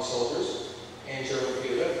both Army soldiers and German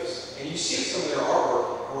POWs. And you see some of their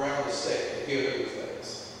artwork around the state, the POWs that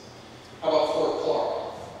is. How about Fort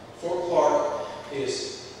Clark? Fort Clark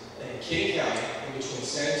is in King County, in between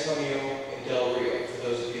San Antonio and Del Rio, for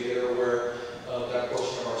those of you that are aware of that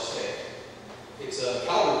portion of our state. It's a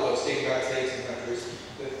cavalry post dating back to the 1800s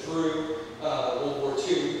that through World War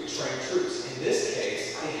II trained troops. In this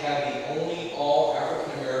case, they had the only all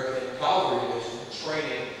African-American cavalry division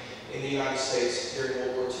training in the United States during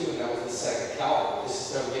World War II, and that was the 2nd Cavalry.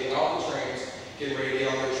 This is them getting off the trains, getting ready to get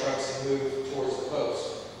on their trucks and move towards the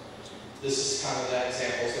post. This is kind of the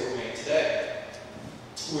examples that remain today.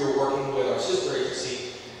 We were working with our sister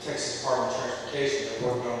agency, Texas Department of Transportation.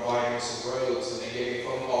 They're working on widening some roads, and they gave me a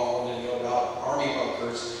phone call wanting to know about Army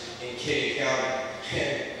bunkers in King County.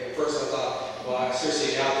 And at first I thought, well, I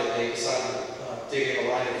seriously doubt that they decided to dig in a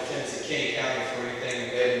line of defense in King County for anything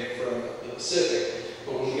invading from the Pacific.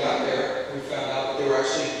 But when we got there, we found out that they were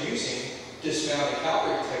actually using dismounted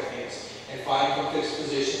cavalry techniques and fighting from fixed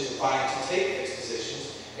positions and fighting to take fixed positions.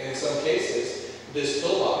 And in some cases, this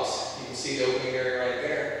pillbox, you can see the opening area right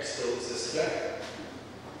there, still exists today.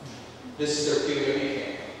 This is their POW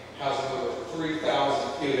camp, housing over 3,000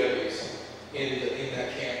 POWs in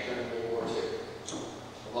that camp during World War II.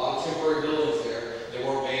 A lot of temporary buildings there. They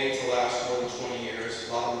weren't made to last more than 20 years.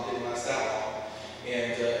 A lot of them didn't last that long.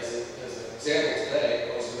 And as an example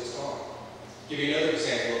today, most of it's gone. Give you another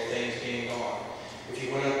example of things being gone. If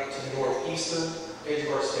you went up to the northeastern edge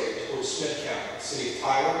of our state, towards Smith County, the city of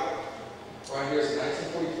Tyler, right here is the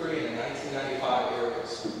 1943 and the 1995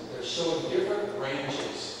 areas. They're showing different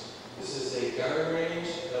ranges. This is a gunnery range.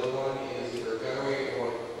 The other one is either a gunnery or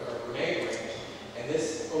a grenade range. And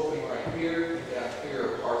this opening right here and down here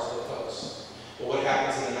are parts of the post. But what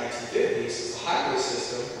happens in the 1950s is the highway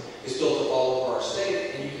system is built up all over our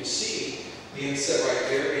state, and you can see the inset right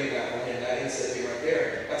there being that one, and that inset being right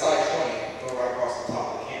there. That's I-20 going right across the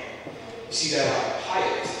top of the camp. You see that on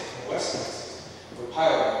Pilot in West Texas, with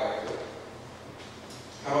Pilot right there.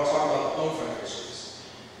 How about talking about the home front industries?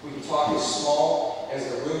 We can talk as small as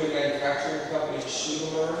the Rumen manufacturing company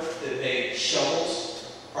Schulenberg that made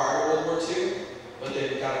shovels prior to World II, but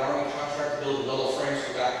they got an Army contract to build metal frames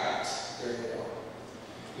for backpacks during the war.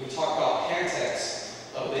 We can talk about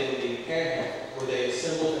Pantex up in the Panhandle, where they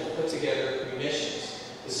assembled and put together munitions.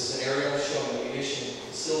 This is an aerial showing the munition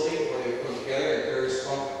facility where they put them together in various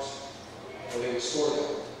bunkers, where they would store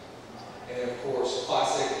them. And of course,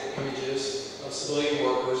 classic images of civilian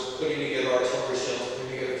workers putting together artillery shells,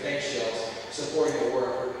 putting together tank shells, supporting the war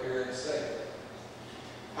effort here in the state.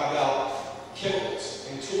 How about chemicals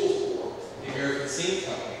and tools of war? The American Zinc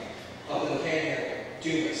Company up in the Panhandle,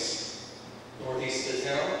 Dumas, northeast of the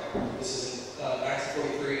town. This is a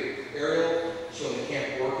 1943 aerial showing the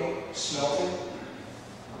camp working, smelting.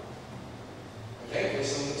 Thankfully,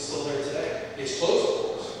 some of it's still there today. It's closed, of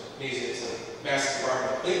course. It's a massive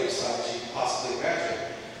environmental cleanup site, as you can possibly imagine.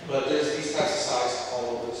 But there's these types of sites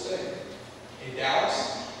all over the state. In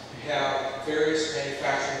Dallas, we have various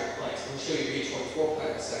manufacturing plants. I'm going to show you each one floor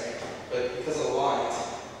plan in a second. But because of the lines,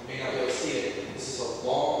 you may not be able to see it. This is a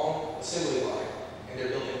long assembly line, and they're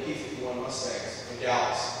building P-51 Mustangs in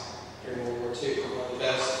Dallas during World War II. One of the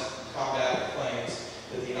best combat planes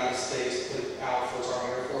that the United States put out for its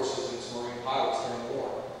Army Air Forces and its Marine pilots during the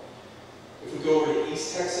war. If we go over to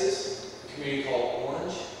East Texas, a community called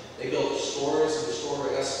Orange, they built destroyers and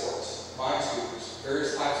destroyer escorts, minesweepers,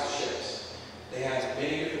 various types of ships. They have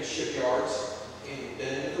many different shipyards in the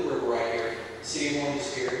bend of the river right here. The city of Orange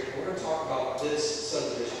is here. And we're going to talk about this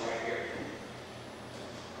subdivision right here.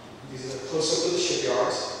 These are a close-up of the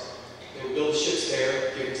shipyards. They would build the ships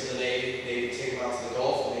there, give them to the Navy. Navy would take them out to the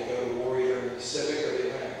Gulf, and they go to war either in the Pacific or the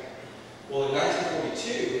Atlantic. Well, in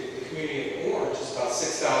 1942, the community of Orange is about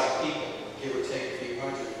 6,000 people, give or take a few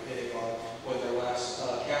hundred, depending on what their last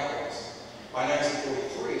count was. By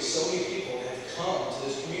 1943, so many people have come to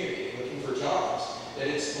this community looking for jobs that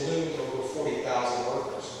it's ballooned to over 40,000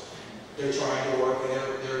 workers. They're trying to work, and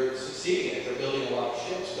they're succeeding at it. They're building a lot of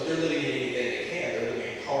ships, but they're living in anything they can. They're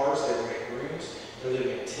living in cars, they're living in rooms, they're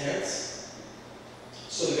living in tents.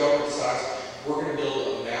 So the government decides, we're going to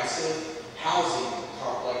build a massive housing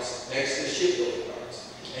complex next to the shipbuilding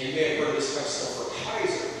yards. And you may have heard this kind of stuff for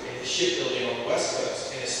Kaiser in the shipbuilding on the West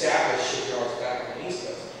Coast and established shipyards back on the East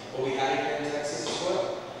Coast. Well, we had it here in Texas as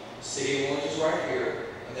well. The city of Orange is right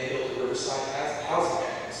here, and they built the Riverside Housing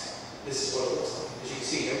Annex. This is what it looks like. As you can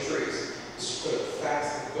see, no trees. This was put up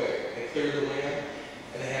fast and quick. They cleared the land,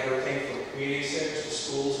 and they have everything from community centers to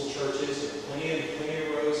schools and churches, and plenty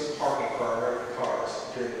of roads and parking for our American cars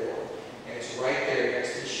during the war. And it's right there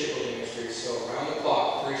next to the shipbuilding industry, so around the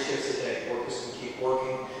clock, 3 shifts a day, workers can keep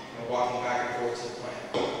working and walking back and forth to the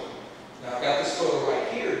plant. Now, I've got this photo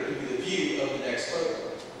right here to give you the view of the next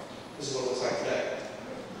photo. This is what it looks like today.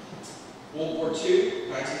 World War II,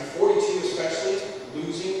 1942 especially,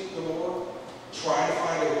 losing the war, trying to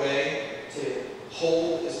find a way to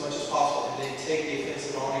hold as much as possible and then take the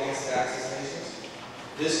offensive on against the Axis nations.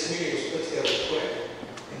 This community was put together quick,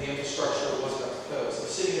 and the infrastructure wasn't up to code. So the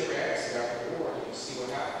city never annexed it after the war, and you can see what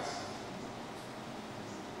happens.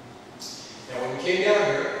 Now, when we came down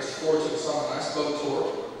here, Mr. Ford took us on a nice boat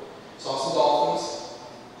tour, saw some dolphins,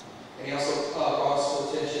 and he also brought us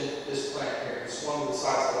to attention this plant here. It's one of the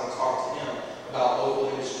sites I want to talk to him about local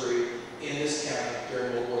industry in this county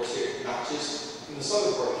during World War II, not just in the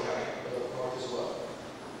southern part of the county, but up north as well.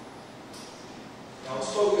 Now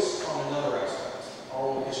let's focus on another aspect, our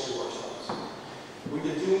oral history workshops. We've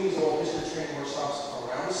been doing these oral history training workshops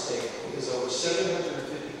around the state because over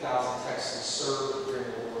 750,000 Texans served during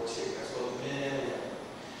World War II. That's both men and women.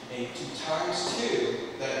 And to times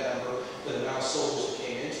 2 that number, the amount of soldiers that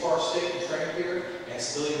came into our state and trained here, and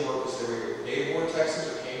civilian workers that were either native-born Texans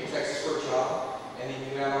or came to Texas for a job. And then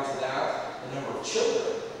you add on to that the number of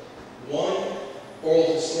children. One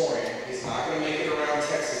oral historian is not going to make it around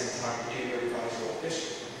Texas in time to do everybody's oral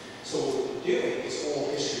history. So what we're doing is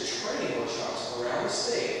oral history training workshops around the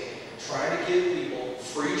state, trying to give people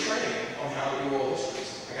free training on how to do oral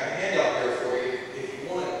histories. I got a handout there for you if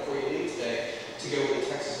you want it before you leave today to go with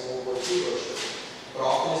the Texas World War II brochure. But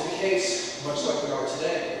often is the case, much like we are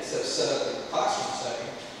today, except set up in a classroom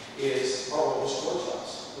setting, is our oral history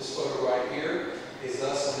workshops. This photo right here is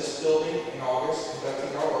us in this building in August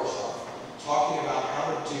conducting our workshop, talking about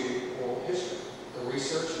how to do oral history, the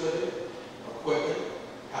research with it, equipment,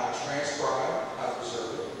 how to transcribe, how to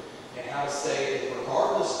preserve it, and how to say that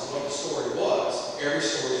regardless of what the story was, every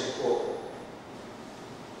story is important.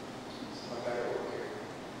 So my back over here.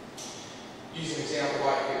 Use an example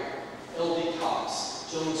right here. L.D. Cox,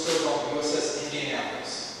 gentleman served on the USS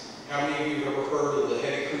Indianapolis. How many of you have ever heard of the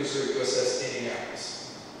heavy cruiser USS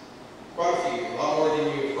Indianapolis? Quite a few, a lot more than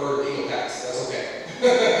you have heard of Eagle Pass. That's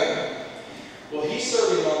okay. Well, he's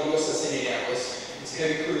serving on the USS Indianapolis. It's a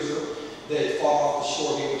heavy cruiser that fought off the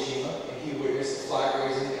shore of Iwo Jima in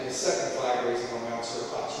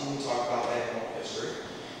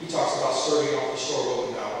serving off the shore of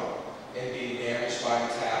Okinawa and being damaged by an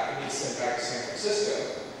attack and being sent back to San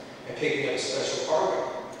Francisco and picking up special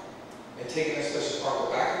cargo and taking that special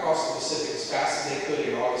cargo back across the Pacific as fast as they could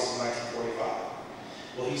in August of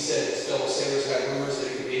 1945. Well, he said his fellow sailors had rumors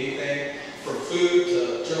that it could be anything from food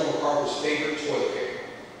to General MacArthur's favorite toilet paper.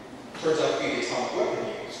 Turns out to be the atomic weapon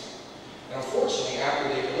he used. And unfortunately, after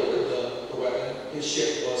they delivered the weapon, his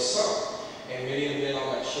ship was sunk. And many of the men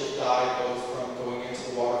on that ship died both from going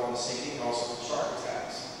into the water from the sinking and also from shark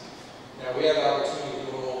attacks. Now, we had the opportunity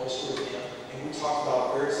to do a little history with him, and we talked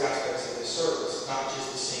about various aspects of his service, not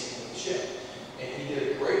just the sinking of the ship. And he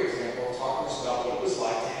did a great example of talking to us about what it was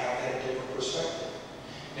like to have that different perspective.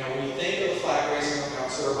 Now, when you think of the flag raising on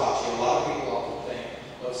Mount Suribachi, a lot of people often think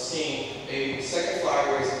of seeing maybe the second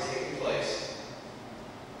flag raising taking place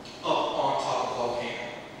up on top of the volcano.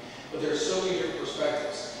 But there are so many different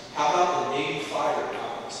perspectives. How about the Navy fighter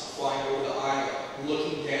pilots flying over the island,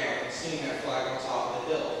 looking down and seeing that flag on top of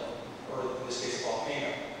the hill, or in this case, a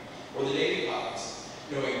volcano? Or the Navy pilots,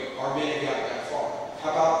 knowing our men have gotten that far.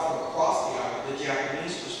 How about from across the island, the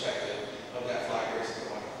Japanese perspective of that flag raising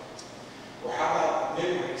going on? Or how about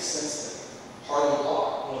memories since then? Harlan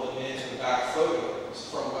Block, one of the men in the back photos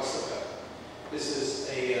from Weslaco. This is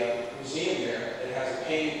a museum there that has a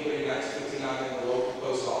painting put in 1959 in the local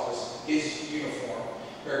post office, his uniform,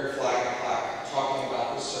 American flag and plaque, talking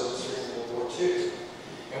about his service during World War II.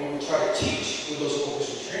 And what we try to teach with those world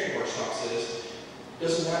history training workshops is, it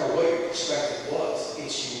doesn't matter what your perspective was,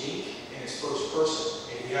 it's unique and it's first person.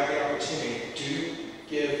 And if you have the opportunity, do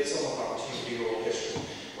give someone an opportunity to do world history.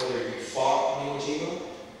 Whether you fought in Iwo Jima,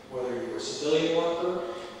 whether you were a civilian worker,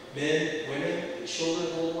 men, women, the children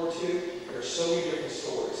of World War II, there are so many different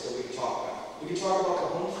stories that we can talk about. We can talk about the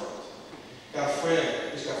home front. Got a friend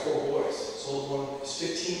who's got 4 boys. His old one is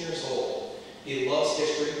 15 years old. He loves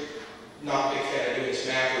history. Not a big fan of doing his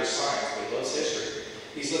math or his science, but he loves history.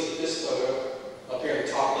 He's looked at this photo up here in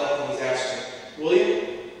the top left, and he's asking,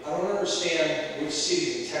 William, I don't understand which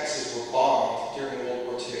cities in Texas were bombed during World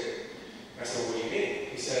War II. And I said, what do you mean?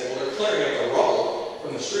 He said, well, they're clearing up the rubble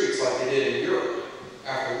from the streets like they did in Europe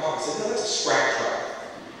after the bomb. I said, no, that's a scrap trial.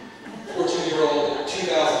 14-year-old,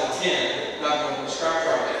 2010, not knowing what a scrap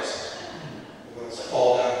trial is. Let's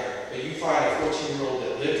fall down here. But you find a 14-year-old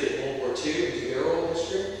that lived in World War II and do their oral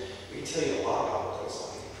history, we can tell you a lot about what that's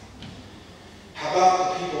like. How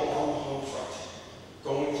about the people on the home front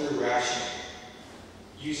going through rationing,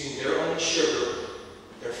 using their own sugar,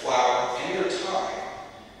 their flour, and their time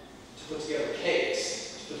to put together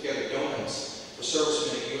cakes, to put together donuts for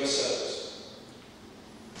servicemen at USOs,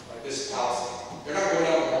 like this is Palestine. They're not going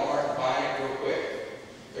out to Walmart and buying it real quick.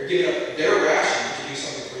 They're giving up their ration to do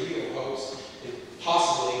something for you in hopes that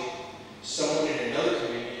possibly someone in another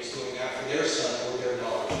community is doing that for their son or their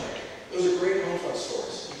daughter. Those are great home front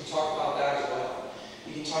stories. You can talk about that as well.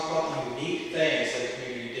 You can talk about the unique things that the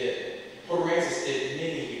community did. Port Aransas did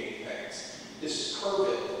many unique things. This is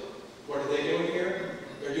Kerrville. What are they doing here?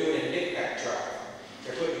 They're doing a knick-knack drive.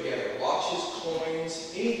 They're putting together watches,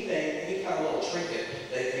 coins, anything, any kind of little trinket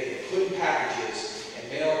that they can put in packages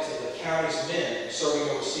and mail to the county's men serving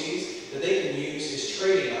overseas that they can use as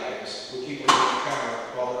trading items with people who encounter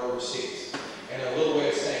while they're overseas. And a little way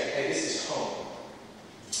of saying, hey, this is home.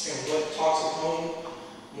 And what talks of home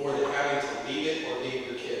more than having to leave it or leave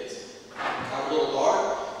your kids? I have a little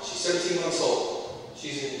daughter. She's 17 months old.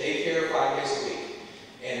 She's in daycare 5 days a week.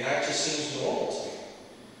 And that just seems normal to me.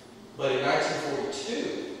 But in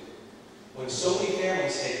 1942, when so many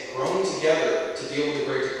families had grown together to deal with the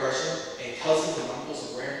Great Depression, and cousins and uncles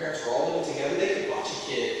and grandparents were all living together, they could watch a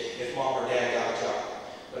kid if mom or dad got a job.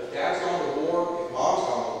 But if dad's gone to war, if mom's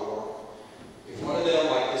gone to war, if one of them,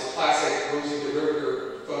 like this classic Rosie the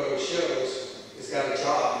Riveter photo shows, has got a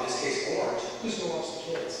job, in this case Orange, who's going to watch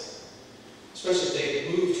the kids? Especially if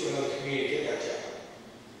they move to another community to get that job.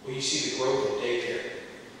 Well, you see the growth of daycare.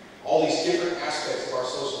 All these different aspects of our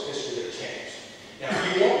social history that have changed. Now,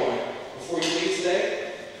 if you want one, before you leave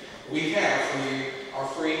today, we have for you our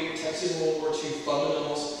free Texas World War II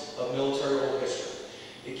Fundamentals of Military World History.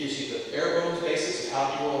 It gives you the bare bones basics of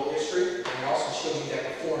how to do world history, and it also shows you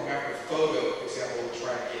that before and after photo example we're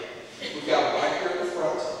trying to get. We've got a right here at the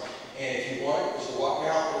front, and if you want, just walk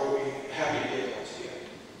out, or we'll be happy to give one to you.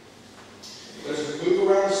 But as we move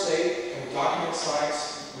around the state and we document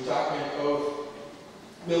science, we document both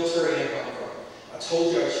military and home front. I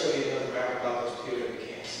told you I'd show you another map about those POW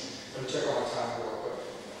camps. Let me check on my time real quick.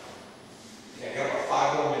 Okay, I got about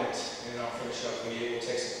 5 more minutes, and then I'll finish up and be able to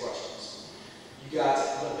take some questions. You got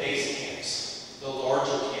the base camps, the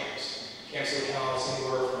larger camps. Camps that house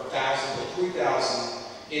anywhere from 1,000 to 3,000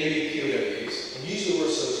 enemy POWs, and usually we're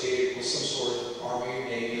associated with some sort of Army,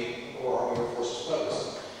 Navy, or Army Air Forces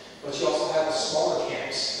post. But you also have the smaller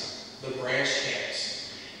camps, the branch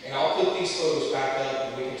camps. And I'll put these photos back up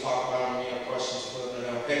and we can talk about them. Any questions for them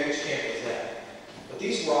to know, hey, which camp was that? But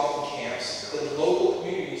these were often camps that the local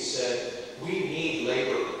community said, we need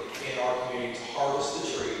labor in our community to harvest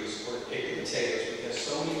the trees or to pick the potatoes because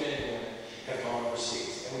so many men and women have gone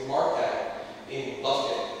overseas. And we marked that in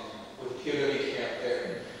Lufkin with the POW camp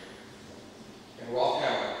there. And Rolf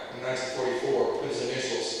Hammer in 1944 put his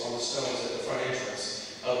initials on the stones at the front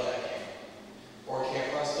entrance of that camp. Or in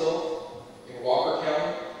Camp Huntsville, in Walker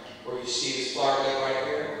County, where you see this flower bed right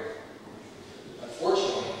here.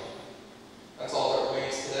 Unfortunately, that's all that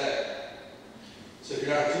remains today. So if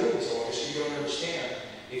you're not doing this orchestra, you don't understand.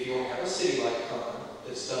 If you don't have a city like Kern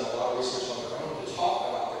that's done a lot of research on their own to talk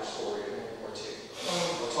about their story in World War II,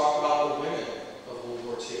 or talk about the women of World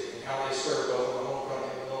War II and how they served both on the home front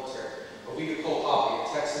and the military. Or we could call PAPHA,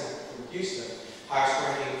 a Texan from Houston, highest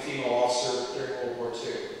ranking female officer during World War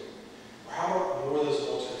II. Or how about more of those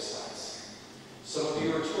military sites? Some of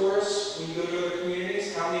you are tourists when you go to other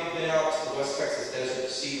communities. How many have been out to the West Texas desert to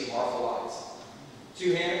see the Martha Lights?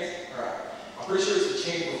 2 hands? All right. I'm pretty sure it's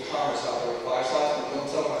the Chamber of Commerce out there with flashlights, but don't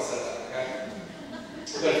tell them I said that, okay?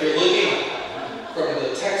 But if you're looking from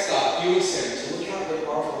the TxDOT viewing center to look out where the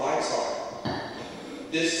Martha Lights are,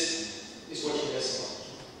 this is what you're missing.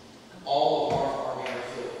 All of Martha Army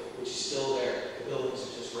Airfield, which is still there, the buildings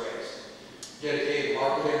are just raised. Dedicated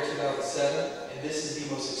marker there in 2007, and this is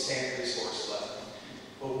the most extant resource left.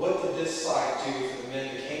 But what did this site do for the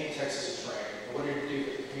men that came to Texas to train? And what did it do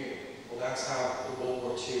for the community? Well, that's how the World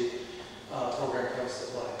War II program comes to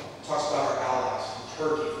play. It talks about our allies from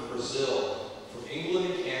Turkey, from Brazil, from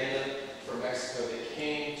England and Canada, from Mexico. They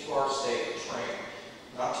came to our state to train.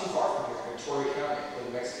 Not too far from here, Victoria County, where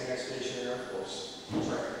the Mexican Expeditionary Air Force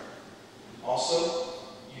trained. Also,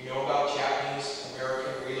 you know about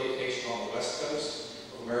Japanese-American relocation on the West Coast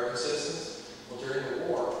of American citizens. Well, during the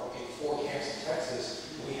war, in 4 camps in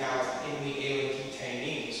Texas, we have enemy alien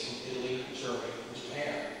detainees from Italy, Germany, and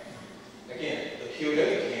Japan. Again, the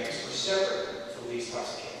POW camps are separate from these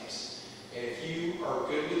types of camps. And if you are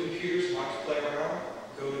good with computers and like to play around,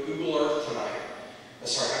 go to Google Earth tonight.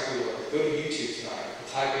 Sorry, not Google Earth. Go to YouTube tonight and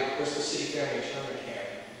type in Crystal City Family Internment Camp.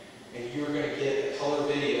 And you're going to get a color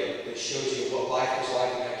video that shows you what life was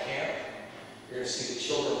like in that camp. You're going to see the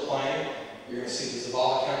children playing. You're going to see the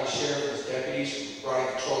Zavala County Sheriff and his deputies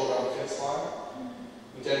riding patrol around the fence line.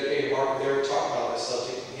 We dedicated a marker there to talk about this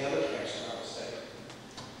subject in the other camps around the state.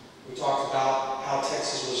 We talked about how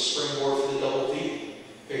Texas was a springboard for the WWII,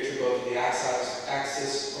 victory both in the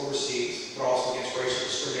Axis overseas, but also against racial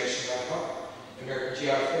discrimination back home. American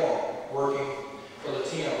GI Forum, working for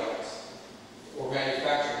Latino rights, or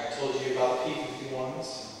manufacturing. I told you about the P-51s,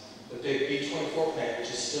 the big B-24 plant, which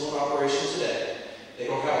is still in operation today. They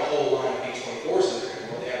don't have a whole line of B-24s in there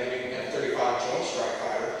anymore. They have the new F-35 Joint Strike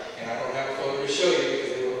Fighter, and I don't have a photo to show you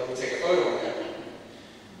because they won't let me take a photo of it.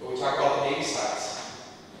 But we talk about the Navy sites.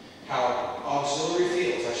 How auxiliary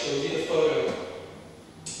fields, I showed you the photo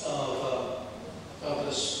of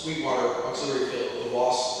the Sweetwater auxiliary field, the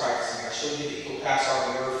WASP practicing. I showed you the Eagle Pass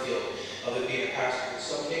Army Airfield of it being a passenger. In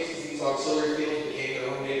some cases, these auxiliary fields became their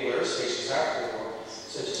own naval air stations after the war,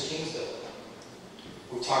 such as Kingsville.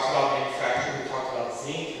 We talked about manufacturing, we talked about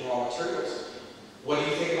zinc and raw materials. What do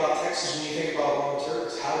you think about Texas when you think about raw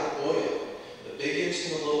materials? How did oil, the Big Inch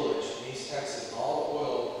and the Little Inch in East Texas, and all the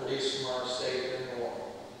oil produced from our state during the war?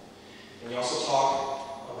 And we also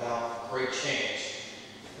talk about great change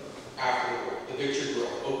after the war. The Victory Grill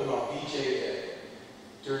opened on VJ Day.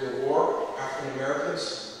 During the war, African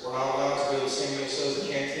Americans were not allowed to go to the same Minnesota's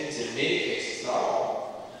and canteens in many cases, not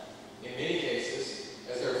all, in many cases,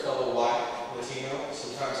 as their fellow white, Latino,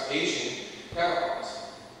 sometimes Asian counterparts.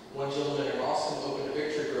 One gentleman in Austin opened a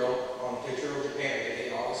Victory Grill on the Victory of Japan Day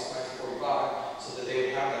in August 1945 so that they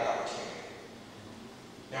would have that opportunity.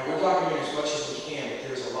 Now, we're documenting as much as we can, but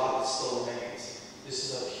there's a lot that still remains. This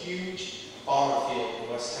is a huge bomber field in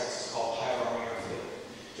West Texas called PAPHA Army Airfield.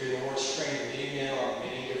 During the war, it's trained many men on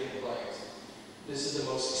many different planes. This is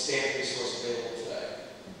the most extant resource available today.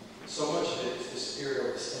 So much of it is the spirit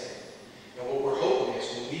of the state. And what we're hoping is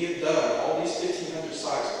when we have done all these 1,500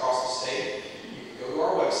 sites across the state, you can go to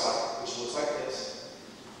our website, which looks like this.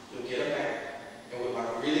 You'll get a map. And with my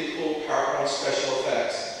really cool PowerPoint special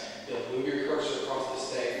effects, you'll move your cursor across the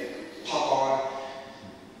state, pop on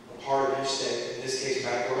a part of your state, in this case,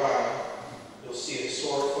 McWhorter. You'll see a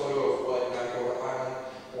historic photo of what McWhorter Island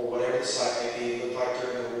or whatever the site may be looked like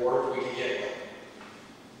during the war, if we can get one.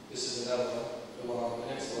 This is another one, the one on the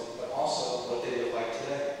peninsula, but also what they look like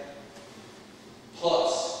today.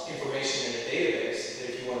 Plus, information in a database that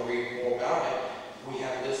if you want to read more about it, we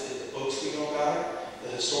have listed the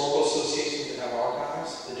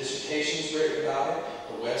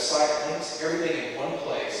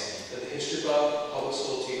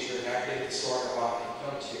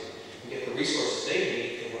and get the resources they need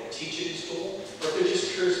if they want to teach it in school, or if they're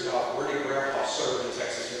just curious about where did Grandpa serve in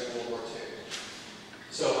Texas during World War II.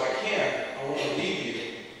 So if I can, I want to leave you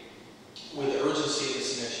with the urgency of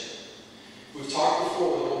this initiative. We've talked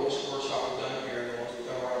before with the whole workshop we've done here and the ones we've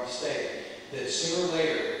done around the state, that sooner or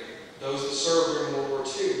later, those that served during World War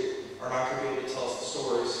II are not going to be able to tell us the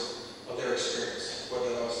stories of their experience, whether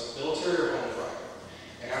that was military or home front.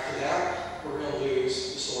 And after that, we're going to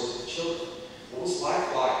lose the stories of the children. What was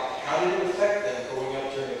life like? How did it affect them growing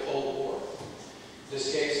up during the Cold War? In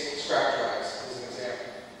this case, scrap drives is an example.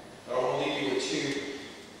 But I want to leave you with two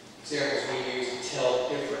examples we use to tell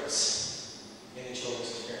difference in the children's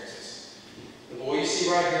experiences. The boy you see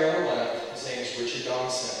right here on the left, his name is Richard Don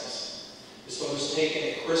Sims. This one was taken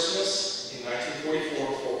at Christmas in 1944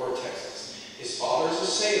 in Fort Worth, Texas. His father is a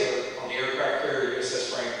sailor on the aircraft carrier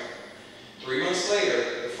USS Franklin. 3 months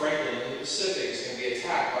later, the Franklin in the Pacific is going to be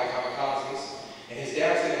attacked by kamikazes, and his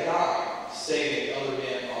dad's going to die saving the other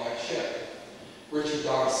men on that ship. Richard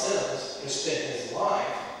Don Sims has spent his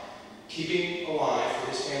life keeping alive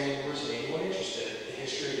for his family members and anyone interested the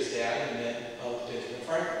history of his dad and the men of Benjamin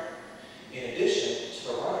Franklin. In addition to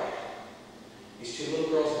the right, these two little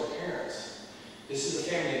girls and their parents. This is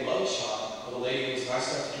the family mugshot of a lady who was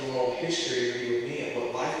nice enough to do a little history review with me of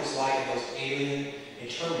what life was like in those alien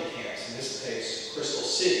internment camps. In this case, Crystal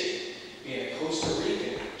City, being a Costa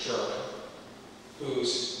Rican German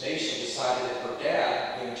whose nation decided that her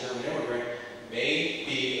dad, being a German immigrant, may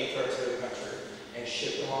be a threat to their country and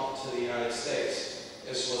shipped them off to the United States.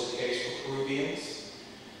 This was the case for Peruvians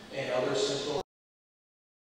and other Central